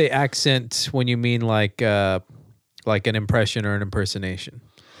 well, you say accent when you mean like an impression or an impersonation.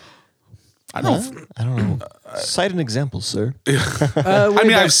 I don't know. Cite an example, sir. I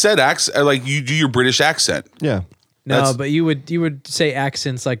mean, I've said accent, like you do your British accent. Yeah. No, That's- but you would say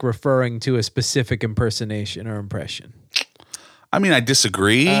accents like referring to a specific impersonation or impression. I mean, I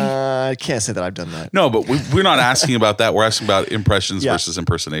disagree. I can't say that I've done that. No, but we're not asking about that. We're asking about impressions Yeah. versus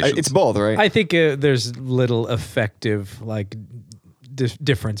impersonations. It's both, right? I think there's little effective like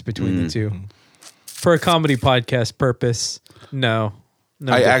difference between the two. For a comedy podcast purpose, no.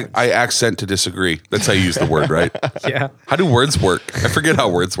 I accent to disagree. That's how you use the word, right? Yeah. How do words work? I forget how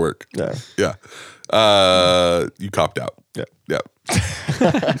words work. Yeah. Yeah. You copped out. Yeah. Yeah.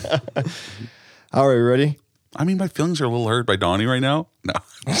 All right, ready? I mean, my feelings are a little hurt by Donnie right now. No.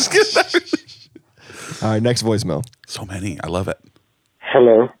 Just kidding. All right, next voicemail. So many. I love it.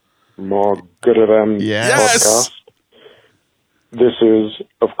 Hello, more Good at Them Yes. podcast. This is,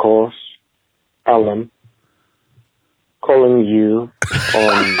 of course, Alan, calling you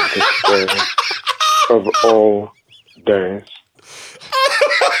on this day of all days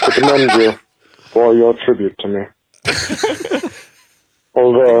to commend you for your tribute to me.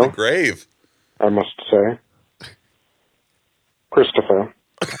 Although, grave. I must say, Christopher,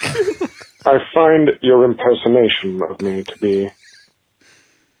 I find your impersonation of me to be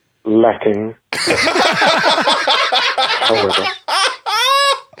lacking. However,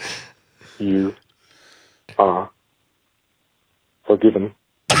 you are forgiven.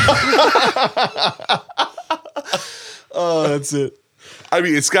 Oh, that's it. I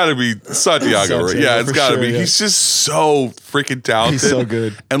mean, it's got to be Santiago, right? Yeah, it's for got to sure, be. yeah. He's just so freaking talented. He's so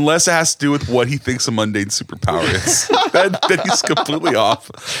good. Unless it has to do with what he thinks a mundane superpower is. then he's completely off.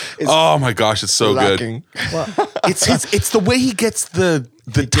 Oh my gosh, it's so Lacking. good. It's the way he gets the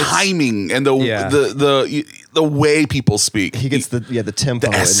timing and the way people speak. He gets the tempo,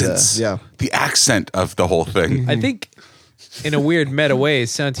 the essence, the accent of the whole thing. I think in a weird meta way,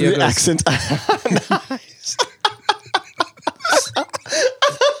 Santiago The accent. Nice.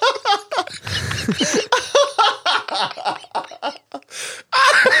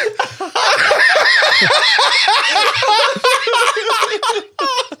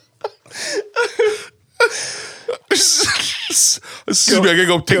 Excuse me, I gotta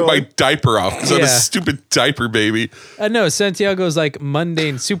go take my diaper off because I'm a stupid diaper baby. No, Santiago's like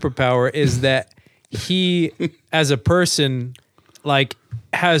mundane superpower is that he, as a person, like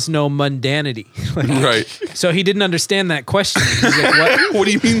has no mundanity. Like, Right. So he didn't understand that question. He's like, what? What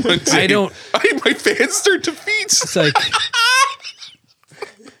do you mean mundane? I don't. My fans start to feet.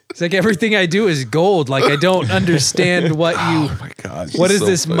 It's like everything I do is gold. Like I don't understand what you. Oh my god! What is so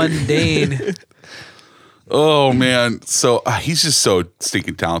this funny. mundane? Oh man, so he's just so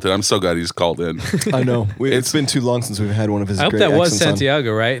stinking talented. I'm so glad he's called in. I know. It's been too long since we've had one of his. I hope great that was accents on.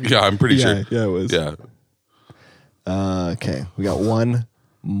 Santiago, right? Yeah, I'm pretty sure. Yeah, it was. Yeah, Okay, we got one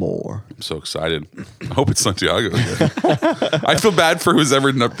more. I'm so excited. I hope it's Santiago again. I feel bad for who's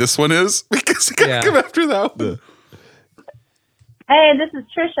ever this one is because he gotta come after that one. Hey, this is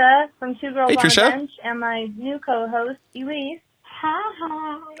Trisha from Two Girls Hey, on Trisha. a Bench and my new co-host, Elise.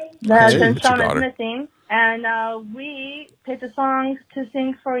 Hi. The Hey, husband it's your Sean is daughter. missing. And we picked a song to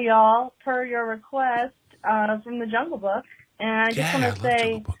sing for y'all per your request from the Jungle Book. And I just want to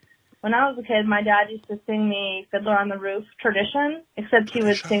say, when I was a kid, my dad used to sing me Fiddler on the Roof tradition, except he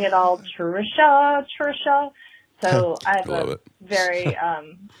would sing it all Trisha, Trisha. So I have love a it. very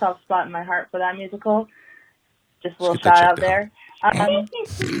soft spot in my heart for that musical. Just a little Let's get that shout out checked there. I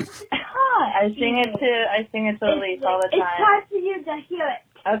sing it to Elise all the time. It's hard for you to hear it.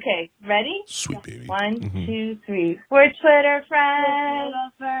 Okay, ready? Sweet baby. 1, 2, 3. We're Twitter friends.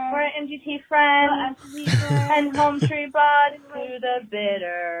 We're MGT friends. And home tree brought to the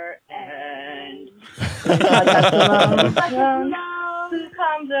bitter end. Who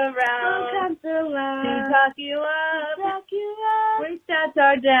comes around to talk you up when stats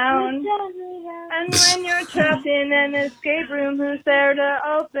are down? And when you're trapped in an escape room, who's there to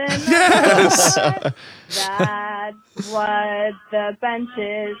open the door? That's what the bench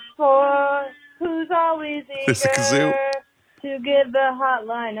is for. Who's always This eager kazoo. to give the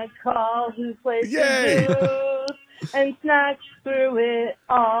hotline a call? Who plays Yay. the blues and snacks through it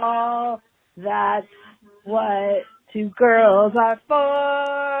all? That's what two girls are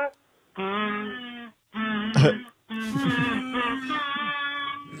for.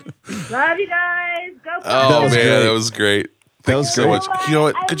 Love you guys. Go. Oh was man, great. that was great. That Thank was you so great. much. You know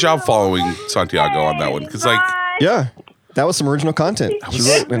what? Good job following Santiago on that one because like Yeah, that was some original content. She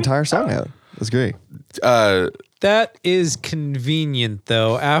wrote an entire song out. It was great. That is convenient,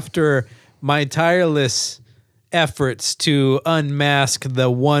 though. After my tireless efforts to unmask the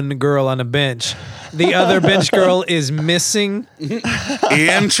one girl on a bench, the other bench girl is missing.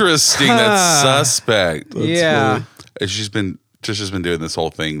 interesting. That's suspect. Yeah. And Trisha's been doing this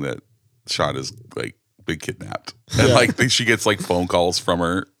whole thing that Sean is like been kidnapped, and like she gets like phone calls from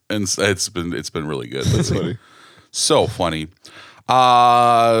her, and it's been really good. That's funny. So funny.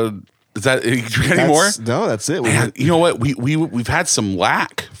 Is that any more? No, that's it. Man, you know what? We've had some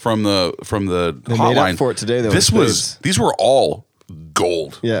lack from the They hotline made up for it today, though. These were all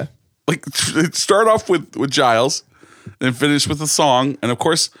gold. Yeah. Like it started off with Giles, and finish with a song, and of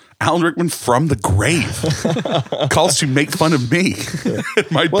course Alan Rickman from the grave calls to make fun of me.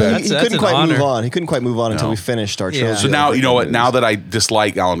 My Well, bad. he couldn't quite move on. He couldn't quite move on until No. we finished our Yeah. trilogy. So now you know what? Now that I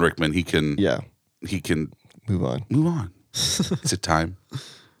dislike Alan Rickman, he can move on. Move on. Is it time?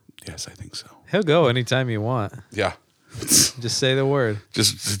 Yes, I think so. He'll go anytime you want. Yeah. Just say the word.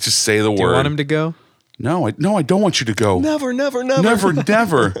 Just say the word. Do you want him to go? No, I don't want you to go. Never.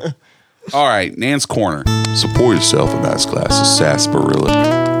 Never. All right, Nan's Corner. Support yourself a nice glass of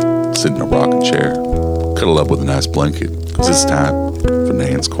sarsaparilla. Sit in a rocking chair. Cuddle up with a nice blanket. Because it's time for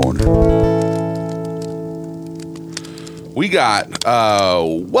Nan's Corner. We got,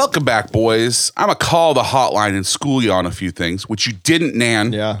 welcome back, boys. I'm going to call the hotline and school you on a few things, which you didn't,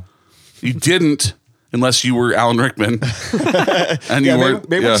 Nan. Yeah. You didn't, unless you were Alan Rickman. And you weren't.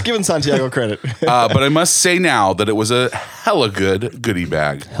 Maybe we're just giving Santiago credit. But I must say now that it was a hella good goodie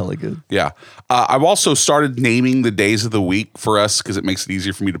bag. Hella good. Yeah. I've also started naming the days of the week for us because it makes it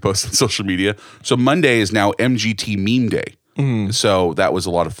easier for me to post on social media. So Monday is now MGT Meme Day. So that was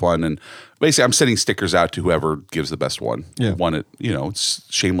a lot of fun. And basically, I'm sending stickers out to whoever gives the best one. Yeah. One,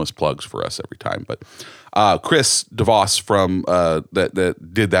 it's shameless plugs for us every time. But Chris DeVos from that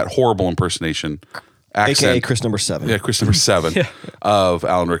did that horrible impersonation. Accent. AKA Chris number 7. Yeah, Chris number 7 of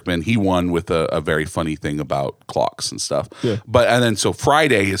Alan Rickman. He won with a very funny thing about clocks and stuff. Yeah. And then so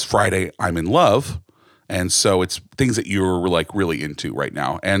Friday is Friday I'm in Love. And so it's things that you're like really into right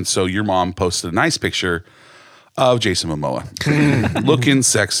now. And so your mom posted a nice picture of Jason Momoa looking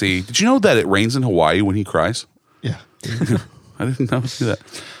sexy. Did you know that it rains in Hawaii when he cries? Yeah. I didn't know that.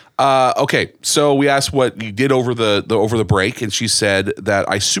 Okay, so we asked what you did over the break, and she said that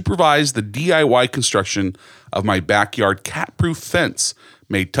I supervised the DIY construction of my backyard cat-proof fence,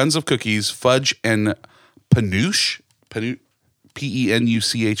 made tons of cookies, fudge, and Penuche, Penuche.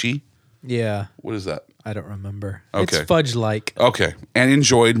 Yeah. What is that? I don't remember. Okay. It's fudge-like. Okay, and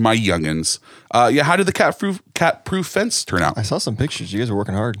enjoyed my youngins. How did the cat-proof fence turn out? I saw some pictures. You guys were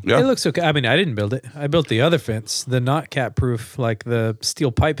working hard. Yeah. It looks okay. I mean, I didn't build it. I built the other fence, the not cat-proof, like the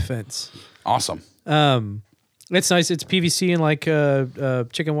steel pipe fence. Awesome. It's nice. It's PVC and like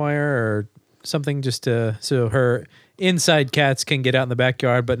chicken wire or something just to so her inside cats can get out in the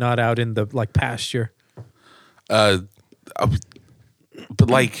backyard, but not out in the like pasture. But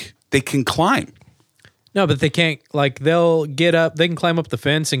like they can climb. No, but they can't. Like they'll get up. They can climb up the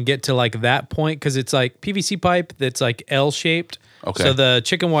fence and get to like that point because it's like PVC pipe that's like L shaped. Okay. So the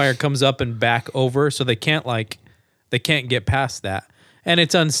chicken wire comes up and back over, so they can't get past that, and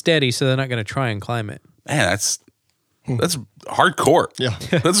it's unsteady, so they're not going to try and climb it. Man, that's hardcore. Yeah.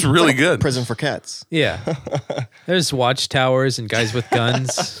 That's really good. Prison for cats. Yeah. There's watchtowers and guys with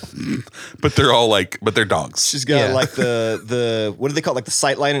guns. But they're dogs. She's got like the what do they call it? Like the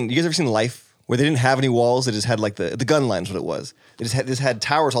sight line? And you guys ever seen Life? Where they didn't have any walls, they just had like the gun line's what it was. They just had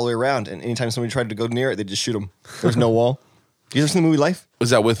towers all the way around, and anytime somebody tried to go near it, they'd just shoot them. There was no wall. You ever seen the movie Life?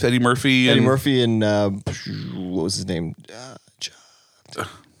 Was that with Eddie Murphy? Eddie Murphy and what was his name?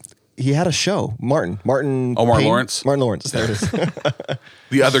 He had a show. Martin. Oh, Martin Payne? Lawrence? Martin Lawrence. There it is.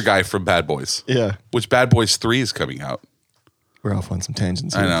 The other guy from Bad Boys. Yeah. Which Bad Boys 3 is coming out. We're off on some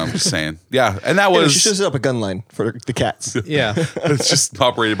tangents I here. know, I'm just saying. Yeah, and that was... she shows up a gun line for the cats. Yeah. It's just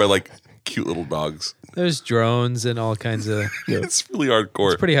operated by like cute little dogs. There's drones and all kinds of... It's really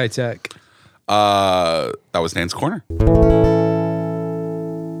hardcore. It's pretty high tech. That was Dan's Corner.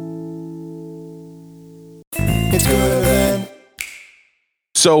 It's good then.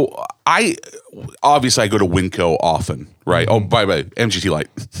 So I go to Winco often, right? Oh, by the way, MGT Light.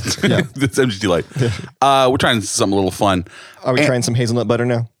 Yeah. It's MGT Light. We're trying something a little fun. Are we trying some hazelnut butter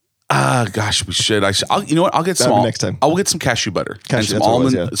now? Gosh, we should. You know what? I'll get That'll some be next time. I'll get some cashew butter and Cashew, some that's what it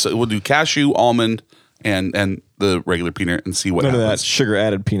was, almond. yeah. So we'll do cashew, almond, and the regular peanut and see what None of that happens. sugar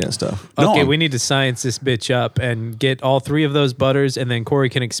added peanut stuff. No, Okay, we need to science this bitch up and get all three of those butters, and then Corey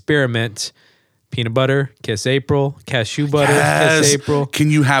can experiment. Peanut butter, Kiss April. Cashew butter, Yes. Kiss April. Can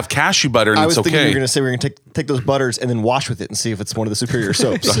you have cashew butter and I it's was thinking okay? you were going to say we're going to take those butters and then wash with it and see if it's one of the superior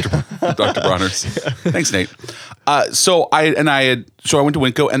soaps. Dr. Bronner's. Thanks, Nate. So I went to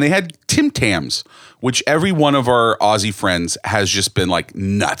Winco and they had Tim Tams, which every one of our Aussie friends has just been like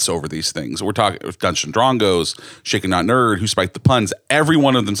nuts over these things. We're talking Dungeon Drongos, Shaken Not Nerd, Who Spiked the Puns. Every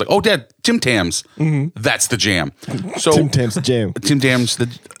one of them's like, oh, Dad, Tim Tams. That's the jam. So Tim Tams jam. Tim Tams,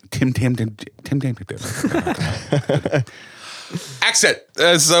 Tim Tam. Accent.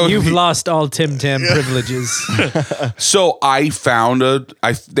 So You've lost all Tim Tam privileges. So I found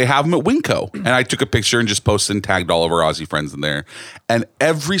they have them at Winco, and I took a picture and just posted and tagged all of our Aussie friends in there. And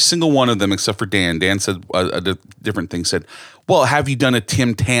every single one of them, except for Dan said a different thing. Said, "Well, have you done a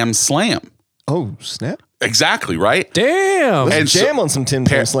Tim Tam slam?" Oh, snap. Exactly, right? Damn. Let's jam on some Tim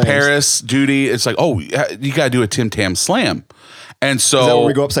Tam slams. Paris, Duty. It's like, oh, you got to do a Tim Tam slam. And so Is that where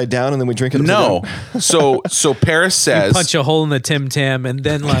we go upside down and then we drink it upside No. So Paris says, punch a hole in the Tim Tam and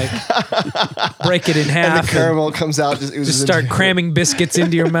then like break it in down? half. And the caramel comes out. Just start cramming biscuits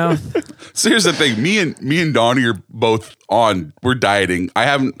into your mouth. So here's the thing. Me and Donnie are both we're dieting. I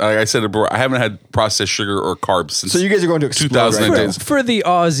haven't, like I said before, I haven't had processed sugar or carbs since So you guys are going to explode right 2010. For the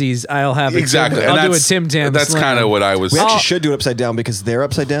Aussies, I'll have Exactly. I'll And do a that's- Tim Tam. That's slam. kind of what I was. We actually should do it upside down because they're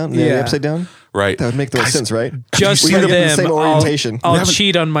upside down. And they're Yeah. upside down. Right. That would make the most sense, right? Just we for gotta get the them. same orientation. I'll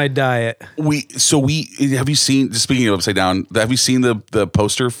cheat on my diet. Have you seen, just speaking of upside down, have you seen the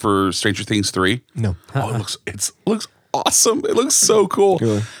poster for Stranger Things 3? No. Oh, it looks awesome. It looks so cool.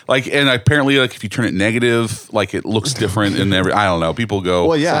 Really? Like, and apparently, like if you turn it negative, like it looks different in every. I don't know. People go.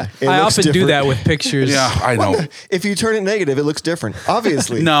 Well, yeah. it I looks often do different. that with pictures. Yeah, I know. If you turn it negative, it looks different.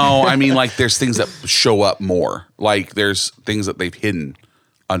 Obviously. No, I mean like there's things that show up more. Like there's things that they've hidden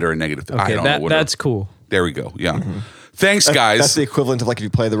under a negative. I Okay, don't know. Whatever. that's cool. There we go. Yeah. Thanks, guys. That's the equivalent of like if you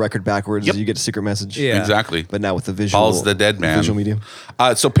play the record backwards, Yep. you get a secret message. Yeah. Exactly. But now with the visual. Paul's the dead man. Visual medium.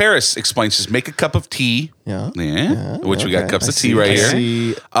 So Paris explains, just make a cup of tea. Yeah. Which we got Okay. cups I of tea see. right I here.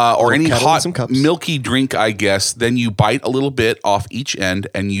 see Or a any kettle and hot some cups. milky drink, I guess. Then you bite a little bit off each end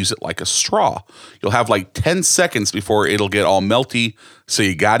and use it like a straw. You'll have like 10 seconds before it'll get all melty. So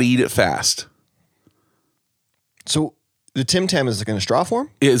you got to eat it fast. So the Tim Tam is like in a straw form?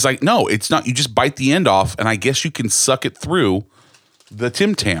 It's like, no, it's not. You just bite the end off, and I guess you can suck it through the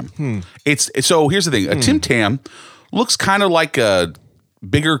Tim Tam. So here's the thing: a Tim Tam looks kind of like a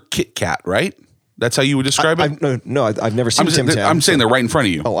bigger Kit Kat, right? That's how you would describe it. I've never seen Tim Tam. I'm saying they're right in front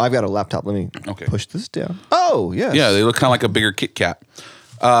of you. Oh, I've got a laptop. Let me push this down. Oh, yes. Yeah, they look kind of like a bigger Kit Kat.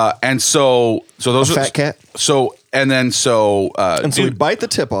 And so those A are fat cat? So And so we bite the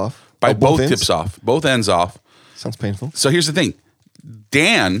tip off. bite both both tips off, both ends off. Sounds painful. So here's the thing: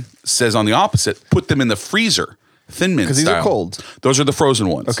 Dan says on the opposite, put them in the freezer, Thin Mint 'Cause these are style. cold. Those are the frozen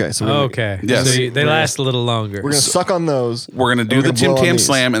ones. Okay, so Okay. Yes. So they last a little longer. we're gonna suck on those. We're gonna and do we're the gonna Tim blow on Tam these.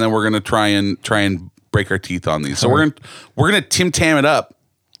 slam, and then we're gonna try and break our teeth on these. So we're gonna Tim Tam it up.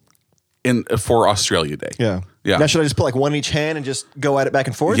 for Australia Day. Yeah. Yeah. Now, should I just put like one in each hand and just go at it back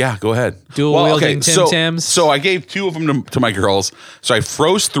and forth? Yeah, go ahead. Dual wielding Tim Tams. So I gave 2 of them to my girls. So I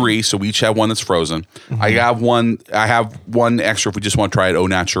froze 3, so we each have one that's frozen. Mm-hmm. I have one extra if we just want to try it au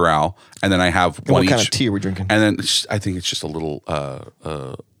natural, and then I have And one what each. kind of tea are we drinking? And then I think it's just a little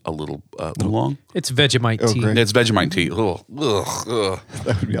oolong. It's Vegemite tea. great. It's Vegemite tea. Ugh.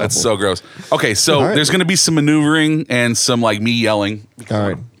 That would be That's awful. so gross. Okay, so All right. there's going to be some maneuvering and some like me yelling. All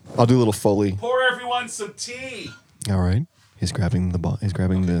right. I'll do a little Foley. Pour everyone some tea. All right. He's grabbing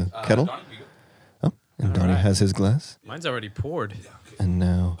the kettle. Oh, and Donnie has his glass. Mine's already poured. And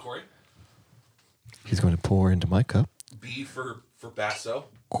now Corey? he's going to pour into my cup. B for Basso.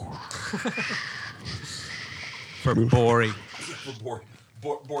 For Bori.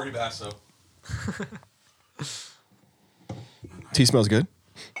 For Bori Basso. Tea smells good.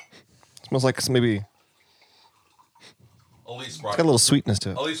 Smells like maybe Elise it's brought got a little sweetness to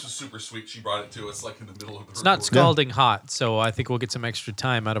it. Elise was super sweet. She brought it to us like in the middle of the It's not recording. scalding hot, so I think we'll get some extra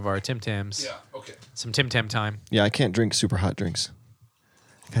time out of our Tim Tams. Yeah, okay. Some Tim Tam time. Yeah, I can't drink super hot drinks.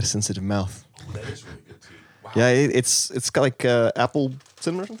 I got a sensitive mouth. That is really good tea. Wow. Yeah, it's got like apple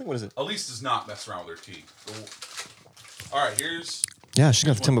cinnamon or something. What is it? Elise does not mess around with her tea. All right, here's. Yeah, she's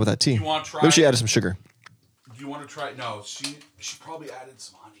gonna have to tell me about that tea. You want to try? Maybe she added some sugar. Do you want to try? No, she probably added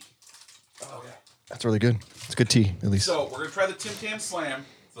some honey. Okay. That's really good. It's good tea, at least. So we're gonna try the Tim Tam Slam.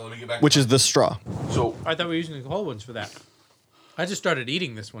 So let me get back. Which to is the straw. So I thought we were using the whole ones for that. I just started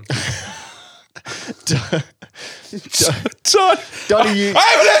eating this one. Donnie, you. I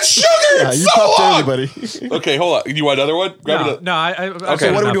haven't had sugar Yeah, in you so popped long. everybody. Okay, hold on. You want another one? Grab it. No, I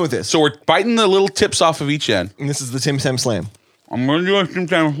Okay, what are we doing with this? So we're biting the little tips off of each end. And this is the Tim Tam Slam. I'm gonna do a Tim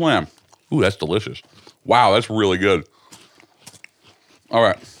Tam Slam. Ooh, that's delicious. Wow, that's really good. All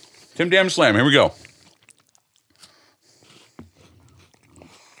right, Tim Tam Slam. Here we go.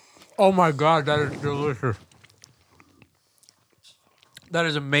 Oh my god, that is delicious. That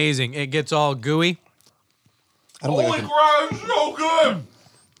is amazing. It gets all gooey. I don't think I Holy can. crap, it's so good.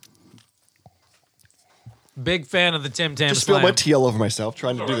 Big fan of the Tim Tam Just Slam. spilled my tea all over myself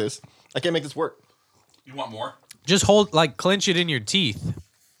trying to do alright. this. I can't make this work. You want more? Just clench it in your teeth.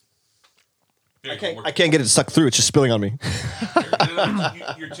 Here, I can't get it to suck through. It's just spilling on me.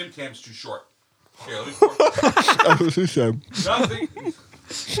 Your Tim Tam's too short. Here, let me pour. Nothing.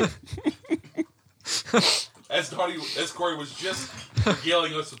 As Corey was just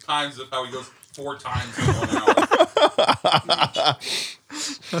regaling us with times of how he goes 4 times in 1 hour.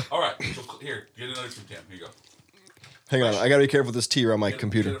 All right, so here, get another Tim Tam. Here you go. Hang on. I got to be careful with this tea around my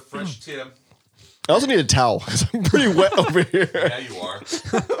computer. Get a fresh Tim. I also need a towel because I'm pretty wet over here. Yeah, you are.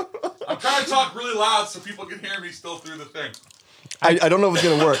 I'm trying to talk really loud so people can hear me still through the thing. I don't know if it's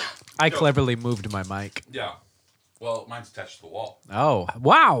going to work. I cleverly moved my mic. Yeah. Well, mine's attached to the wall. Oh,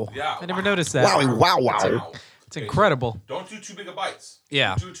 wow. Yeah. I never noticed that. Wow. It's incredible. Don't do too big of bites.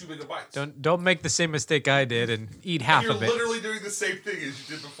 Yeah. Don't do too big of bites. Don't make the same mistake I did and eat half You're of it. literally doing the same thing as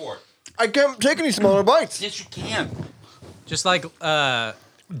you did before. I can't take any smaller bites. Yes, you can. Just like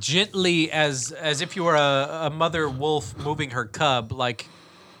gently as if you were a mother wolf moving her cub, like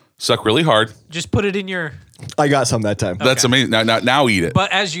Suck really hard. just put it in your. I got some that time. That's amazing. Now eat it.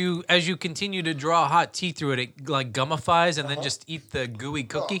 But as you continue to draw hot tea through it, it like gummifies, and then just eat the gooey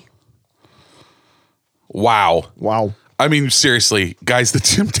cookie. Wow. I mean, seriously, guys, the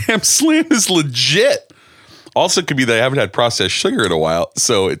Tim Tam Slam is legit. Also, it could be that I haven't had processed sugar in a while,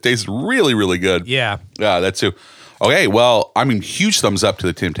 so it tastes really, really good. Yeah. Yeah, that too. Okay, well, I mean, huge thumbs up to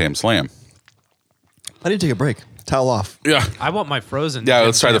the Tim Tam Slam. I need to take a break. Towel off. Yeah. I want my frozen. Yeah, Tim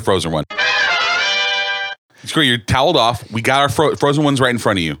let's try the Tam. frozen one. It's great. You're toweled off. We got our frozen ones right in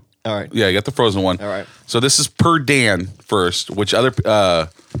front of you. All right. Yeah, you got the frozen one. All right. So this is per Dan first, which other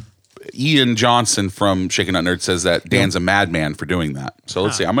Ian Johnson from Shaken Not Nerd says that Dan's a madman for doing that. So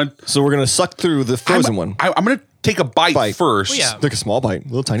let's see. So we're gonna suck through the frozen one. I'm gonna take a bite first. Oh, yeah. Take a small bite, a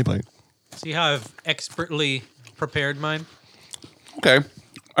little tiny bite. See how I've expertly prepared mine. Okay.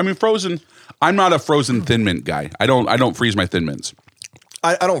 I mean, frozen. I'm not a frozen Thin Mint guy. I don't freeze my Thin Mints.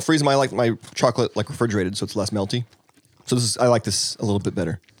 I don't freeze my chocolate like refrigerated, so it's less melty. So I like this a little bit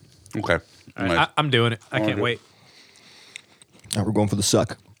better. Okay. All right, I'm doing it. I can't wait. Now we're going for the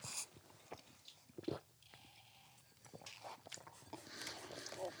suck.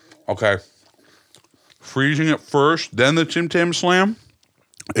 Okay. Freezing it first, then the Tim Tam Slam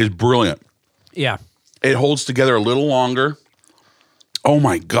is brilliant. Yeah. It holds together a little longer. Oh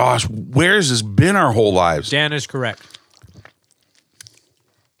my gosh, where's this been our whole lives? Dan is correct.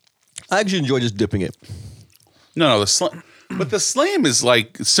 I actually enjoy just dipping it. No, the slam. But the slam is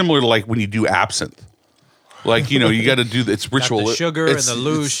like similar to like when you do absinthe. Like, you know, you got to do it's ritual. Got the sugar and the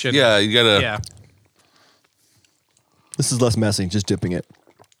louche. And yeah, you got to. Yeah. This is less messy, just dipping it.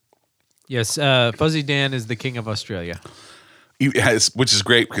 Yes, Fuzzy Dan is the king of Australia. Which is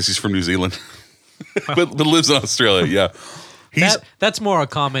great because he's from New Zealand, but lives in Australia. Yeah, that's more a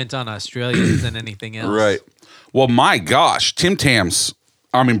comment on Australia than anything else. Right. Well, my gosh, Tim Tams.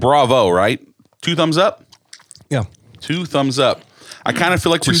 I mean, bravo, right? 2 thumbs up. Yeah, 2 thumbs up. I kind of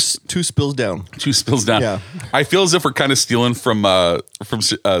feel like two spills down. 2 spills down. Yeah. I feel as if we're kind of stealing from So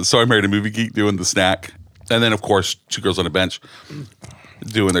I Married a Movie Geek doing the snack, and then of course 2 Girls on a Bench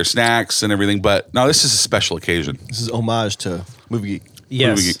doing their snacks and everything. But no, this is a special occasion. This is homage to Movie Geek.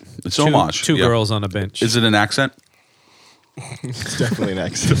 Yes, Movie Geek. It's homage. Two girls on a bench. Is it an accent? It's definitely an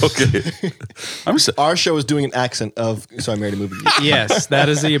accent. Okay. Our show is doing an accent of So I Married a Movie Geek. Yes, that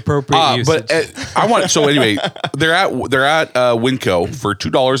is the appropriate usage. But I want. So anyway, they're at Winco for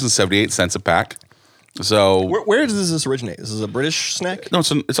 $2.78 a pack. So where does this originate? This is a British snack? No,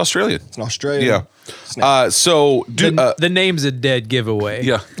 it's Australian. It's an Australian. Yeah. Snack. So the name's a dead giveaway.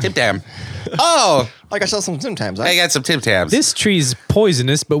 Yeah. Tim Tam. Oh, like I saw some Tim Tams. I got some Tim Tams. This tree's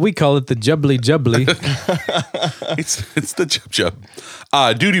poisonous, but we call it the jubbly jubbly. It's the Jub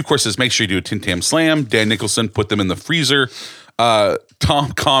Jub. Duty, of course, says make sure you do a Tim Tam Slam. Dan Nicholson put them in the freezer.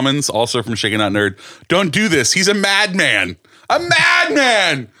 Tom Commons, also from Shaken Not Nerd, don't do this. He's a madman. A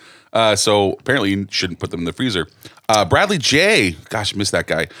madman. So apparently you shouldn't put them in the freezer. Bradley J. Gosh, I missed that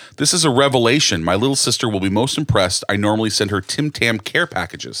guy. This is a revelation. My little sister will be most impressed. I normally send her Tim Tam care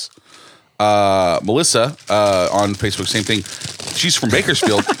packages. Melissa on Facebook, same thing. She's from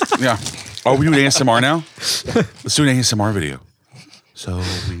Bakersfield. Yeah. Oh, we doing ASMR now? Let's do an ASMR video. So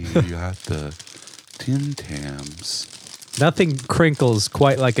we got the Tim Tams. Nothing crinkles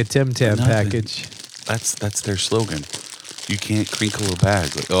quite like a Tim Tam package. That's their slogan. You can't crinkle a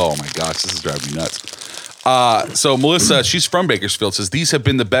bag. Like, oh my gosh, this is driving me nuts. So Melissa, she's from Bakersfield, says these have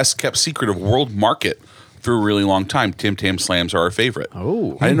been the best kept secret of world market for a really long time. Tim Tam Slams are our favorite.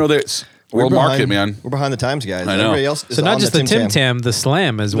 Oh, I didn't know that. World market, man. We're behind the times, guys. I know. Everybody else is so not on just the Tim Tam, the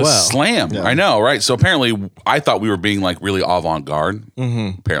Slam as well. The Slam. Yeah. I know, right? So apparently, I thought we were being like really avant-garde.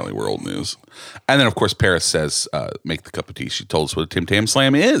 Mm-hmm. Apparently, we're old news. And then, of course, Paris says, make the cup of tea. She told us what a Tim Tam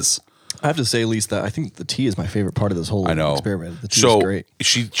Slam is. I have to say, Lisa, I think the tea is my favorite part of this whole experiment. The tea is great.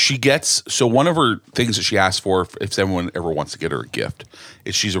 She gets, so one of her things that she asked for, if someone ever wants to get her a gift,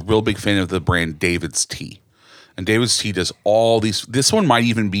 is she's a real big fan of the brand David's Tea. And David's Tea does all these. This one might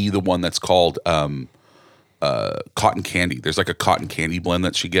even be the one that's called cotton candy. There's like a cotton candy blend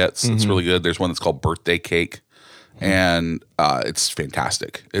that she gets. It's really good. There's one that's called birthday cake. And it's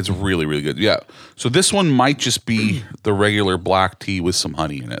fantastic. It's really, really good. Yeah. So this one might just be the regular black tea with some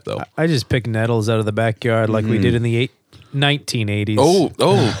honey in it, though. I just picked nettles out of the backyard like we did in the 1980s.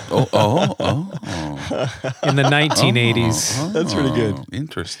 In the 1980s. That's really good.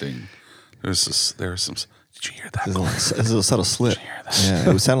 Interesting. There's some. Did you hear that? This is a subtle slip. Did you hear that? Yeah,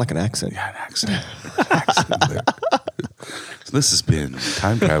 it would sound like an accent. Yeah, an accent. So this has been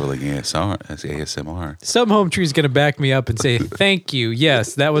time traveling ASMR. Some home tree's going to back me up and say, thank you.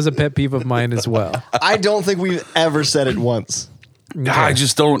 Yes, that was a pet peeve of mine as well. I don't think we've ever said it once. Okay. I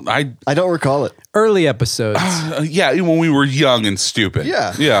just don't. I don't recall it. Early episodes. Yeah, when we were young and stupid.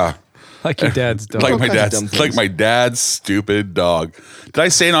 Yeah. Like your dad's dog. Like my dad's stupid dog. Did I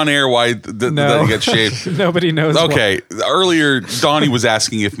say it on air why that he got shaved? Nobody knows. Okay. Earlier, Donnie was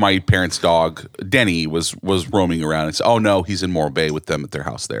asking if my parents' dog, Denny, was roaming around. And said, oh, no, he's in Morro Bay with them at their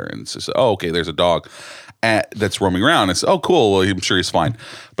house there. And says, oh, okay, there's a dog that's roaming around. I said, oh, cool. Well, I'm sure he's fine.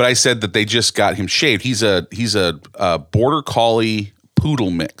 But I said that they just got him shaved. He's a border collie poodle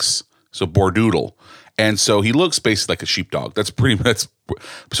mix. So Bordoodle. And so he looks basically like a sheepdog. That's pretty much.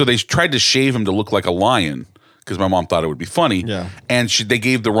 So they tried to shave him to look like a lion because my mom thought it would be funny. Yeah. And they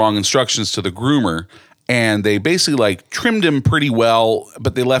gave the wrong instructions to the groomer, and they basically like trimmed him pretty well,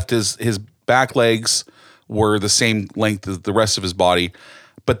 but they left his back legs were the same length as the rest of his body,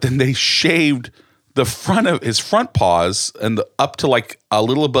 but then they shaved the front of his front paws and up to like a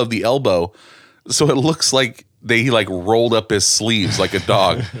little above the elbow, so it looks like he like rolled up his sleeves like a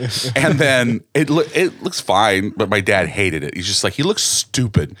dog. And then it looks fine, but my dad hated it. He's just like, he looks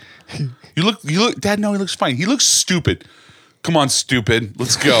stupid. You look, Dad, no, he looks fine. He looks stupid. Come on, stupid.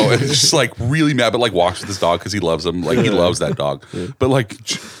 Let's go. And it's just like really mad, but like walks with his dog because he loves him. Like he loves that dog. But like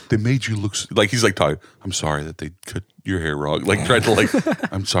they made you look like he's like, I'm sorry that they cut your hair wrong. Like tried to like,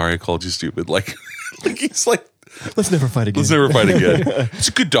 I'm sorry I called you stupid. Like He's like, let's never fight again. Let's never fight again. He's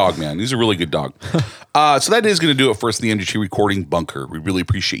a good dog, man. He's a really good dog. So that is going to do it for us in the MGT Recording Bunker. We really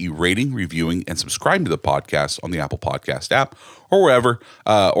appreciate you rating, reviewing, and subscribing to the podcast on the Apple Podcast app or wherever,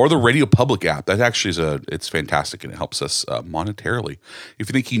 or the Radio Public app. That actually it's fantastic and it helps us monetarily. If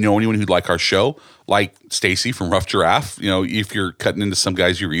you think you know anyone who'd like our show, like Stacy from Rough Giraffe, if you're cutting into some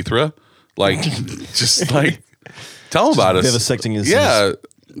guy's urethra, like just like tell him about us. Vivisecting his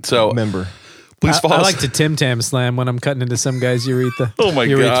so member. Please follow I us. like to Tim Tam slam when I'm cutting into some guy's urethra. Oh my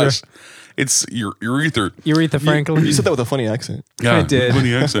gosh. It's your urethra. Aretha Franklin. You said that with a funny accent. Yeah, I did.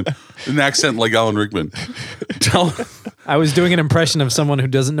 Funny accent. An accent like Alan Rickman. I was doing an impression of someone who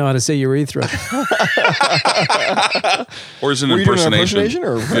doesn't know how to say urethra. Or is it an Were you doing an impersonation? impersonation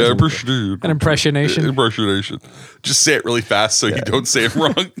or An impressionation. Impersonation. Just say it really fast so you don't say it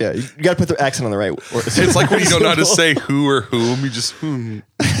wrong. Yeah, you got to put the accent on the right. It's like when you don't know how to say who or whom, you just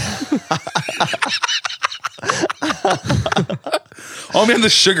Oh man, the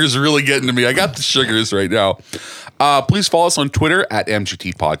sugar's really getting to me. I got the sugars right now. Please follow us on Twitter at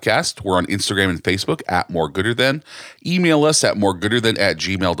MGT Podcast. We're on Instagram and Facebook at More Gooder Than. Email us at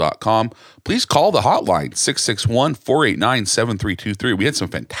moregooderthan@gmail.com. Please call the hotline 661-489-7323. We had some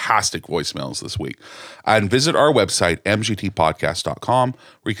fantastic voicemails this week. And visit our website, mgtpodcast.com,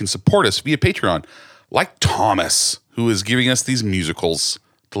 where you can support us via Patreon, like Thomas, who is giving us these musicals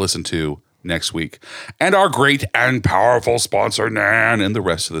to listen to next week. And our great and powerful sponsor, Nan, and the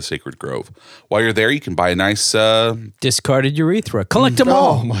rest of the Sacred Grove. While you're there, you can buy a nice... discarded urethra. Collect them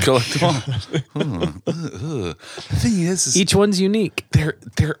all. Collect them all. The thing is each one's unique. There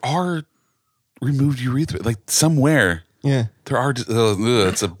are removed urethra, like somewhere. Yeah. There are...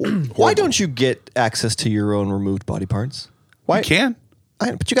 it's a Why don't you get access to your own removed body parts? Why? You can.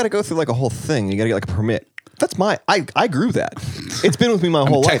 But you got to go through like a whole thing. You got to get like a permit. That's I grew that. It's been with me my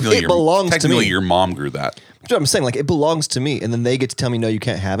whole life. It belongs to me. Technically, your mom grew that. That's what I'm saying. Like, it belongs to me. And then they get to tell me, no, you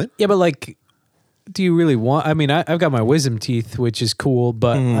can't have it. Yeah, but like, do you really want... I mean, I've got my wisdom teeth, which is cool,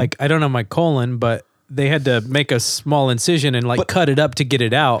 but like, I don't have my colon, but they had to make a small incision and like cut it up to get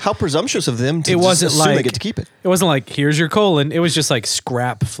it out. How presumptuous of them to it wasn't assume like, they get to keep it. It wasn't like, here's your colon. It was just like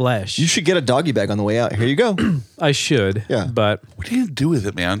scrap flesh. You should get a doggy bag on the way out. Here you go. I should. Yeah. But... What do you do with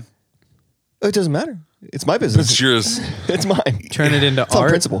it, man? It doesn't matter. It's my business. It's yours. It's mine. Turn it into it's on art.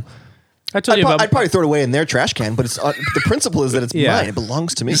 principle. I told you about... I'd probably throw it away in their trash can, but it's the principle is that it's mine. It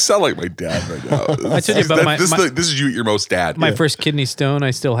belongs to me. You sound like my dad right now. I told you about this is you at your most dad. My first kidney stone I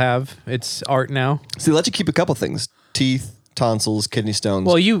still have. It's art now. So they let you keep a couple things. Teeth, tonsils, kidney stones.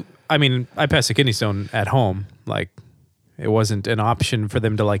 Well, I passed a kidney stone at home. Like, it wasn't an option for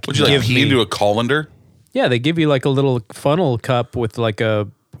them to like Would you like pee into a colander? Yeah, they give you like a little funnel cup with like a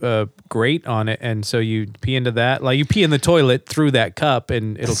grate on it, and so you pee into that. Like you pee in the toilet through that cup,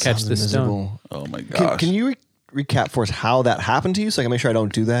 and it'll catch the stone. Oh my gosh! Can you recap for us how that happened to you, so I can make sure I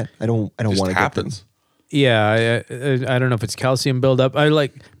don't do that? I don't want to get this. Yeah, I don't know if it's calcium buildup. I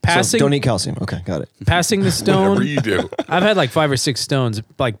like passing. So don't eat calcium. Okay, got it. Passing the stone. Whatever you do. I've had like 5 or 6 stones.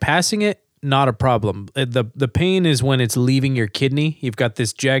 Like passing it, not a problem. The pain is when it's leaving your kidney. You've got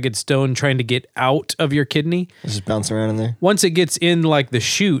this jagged stone trying to get out of your kidney. It's just bouncing around in there. Once it gets in like the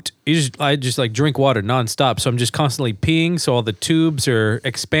chute, I just like drink water nonstop. So I'm just constantly peeing. So all the tubes are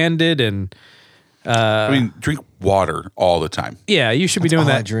expanded and. I mean, drink water all the time. Yeah, you should be doing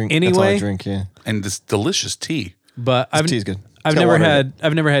that anyway. That's all I drink. Yeah, and this delicious tea. But tea is good. I've never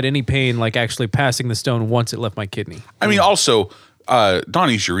had any pain like actually passing the stone once it left my kidney. I mean, also.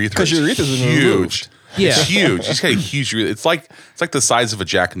 Donnie's urethra is huge. Yeah, it's huge. He's got a huge urethra. It's like the size of a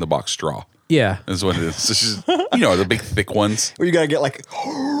Jack in the Box straw. Yeah, is what it is. It's just, the big thick ones. Where you gotta get like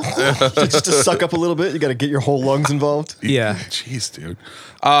just to suck up a little bit. You gotta get your whole lungs involved. Yeah, jeez, dude.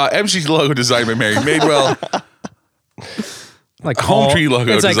 MG's logo designed by Mary Madewell. Like home tree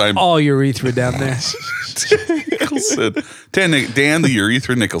logo it's design. Like all urethra down there. Nicholson. Dan the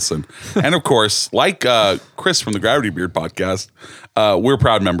Urethra Nicholson. And of course, like Chris from the Gravity Beard podcast, we're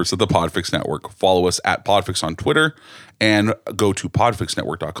proud members of the Podfix Network. Follow us at Podfix on Twitter and go to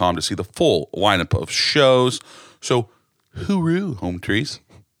podfixnetwork.com to see the full lineup of shows. So, hooroo, home trees.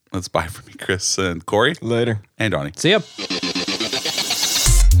 Let's bye from me, Chris and Corey. Later. And Donnie. See ya.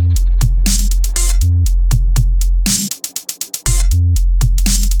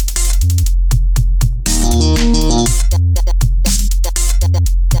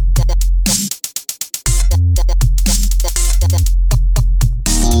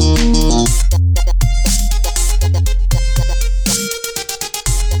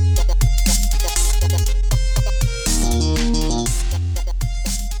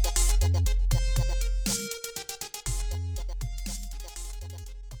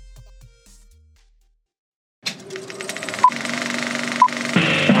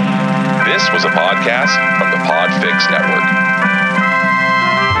 is a podcast from the Podfix Network.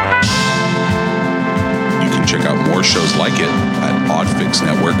 You can check out more shows like it at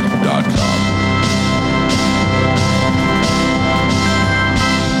podfixnetwork.com.